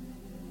you.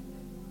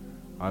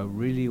 I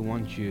really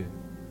want you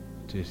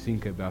to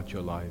think about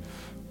your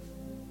life.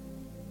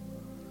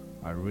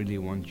 I really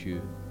want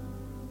you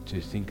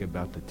to think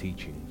about the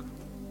teaching.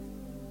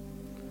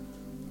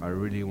 I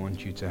really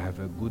want you to have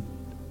a good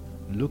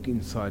look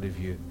inside of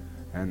you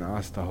and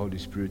ask the Holy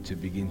Spirit to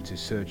begin to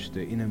search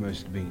the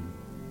innermost being.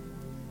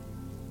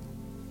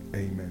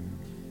 Amen.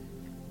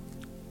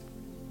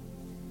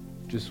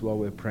 Just while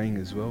we're praying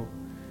as well,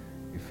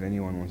 if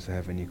anyone wants to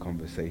have any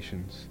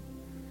conversations,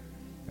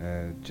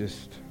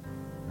 just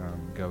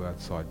go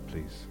outside,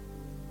 please.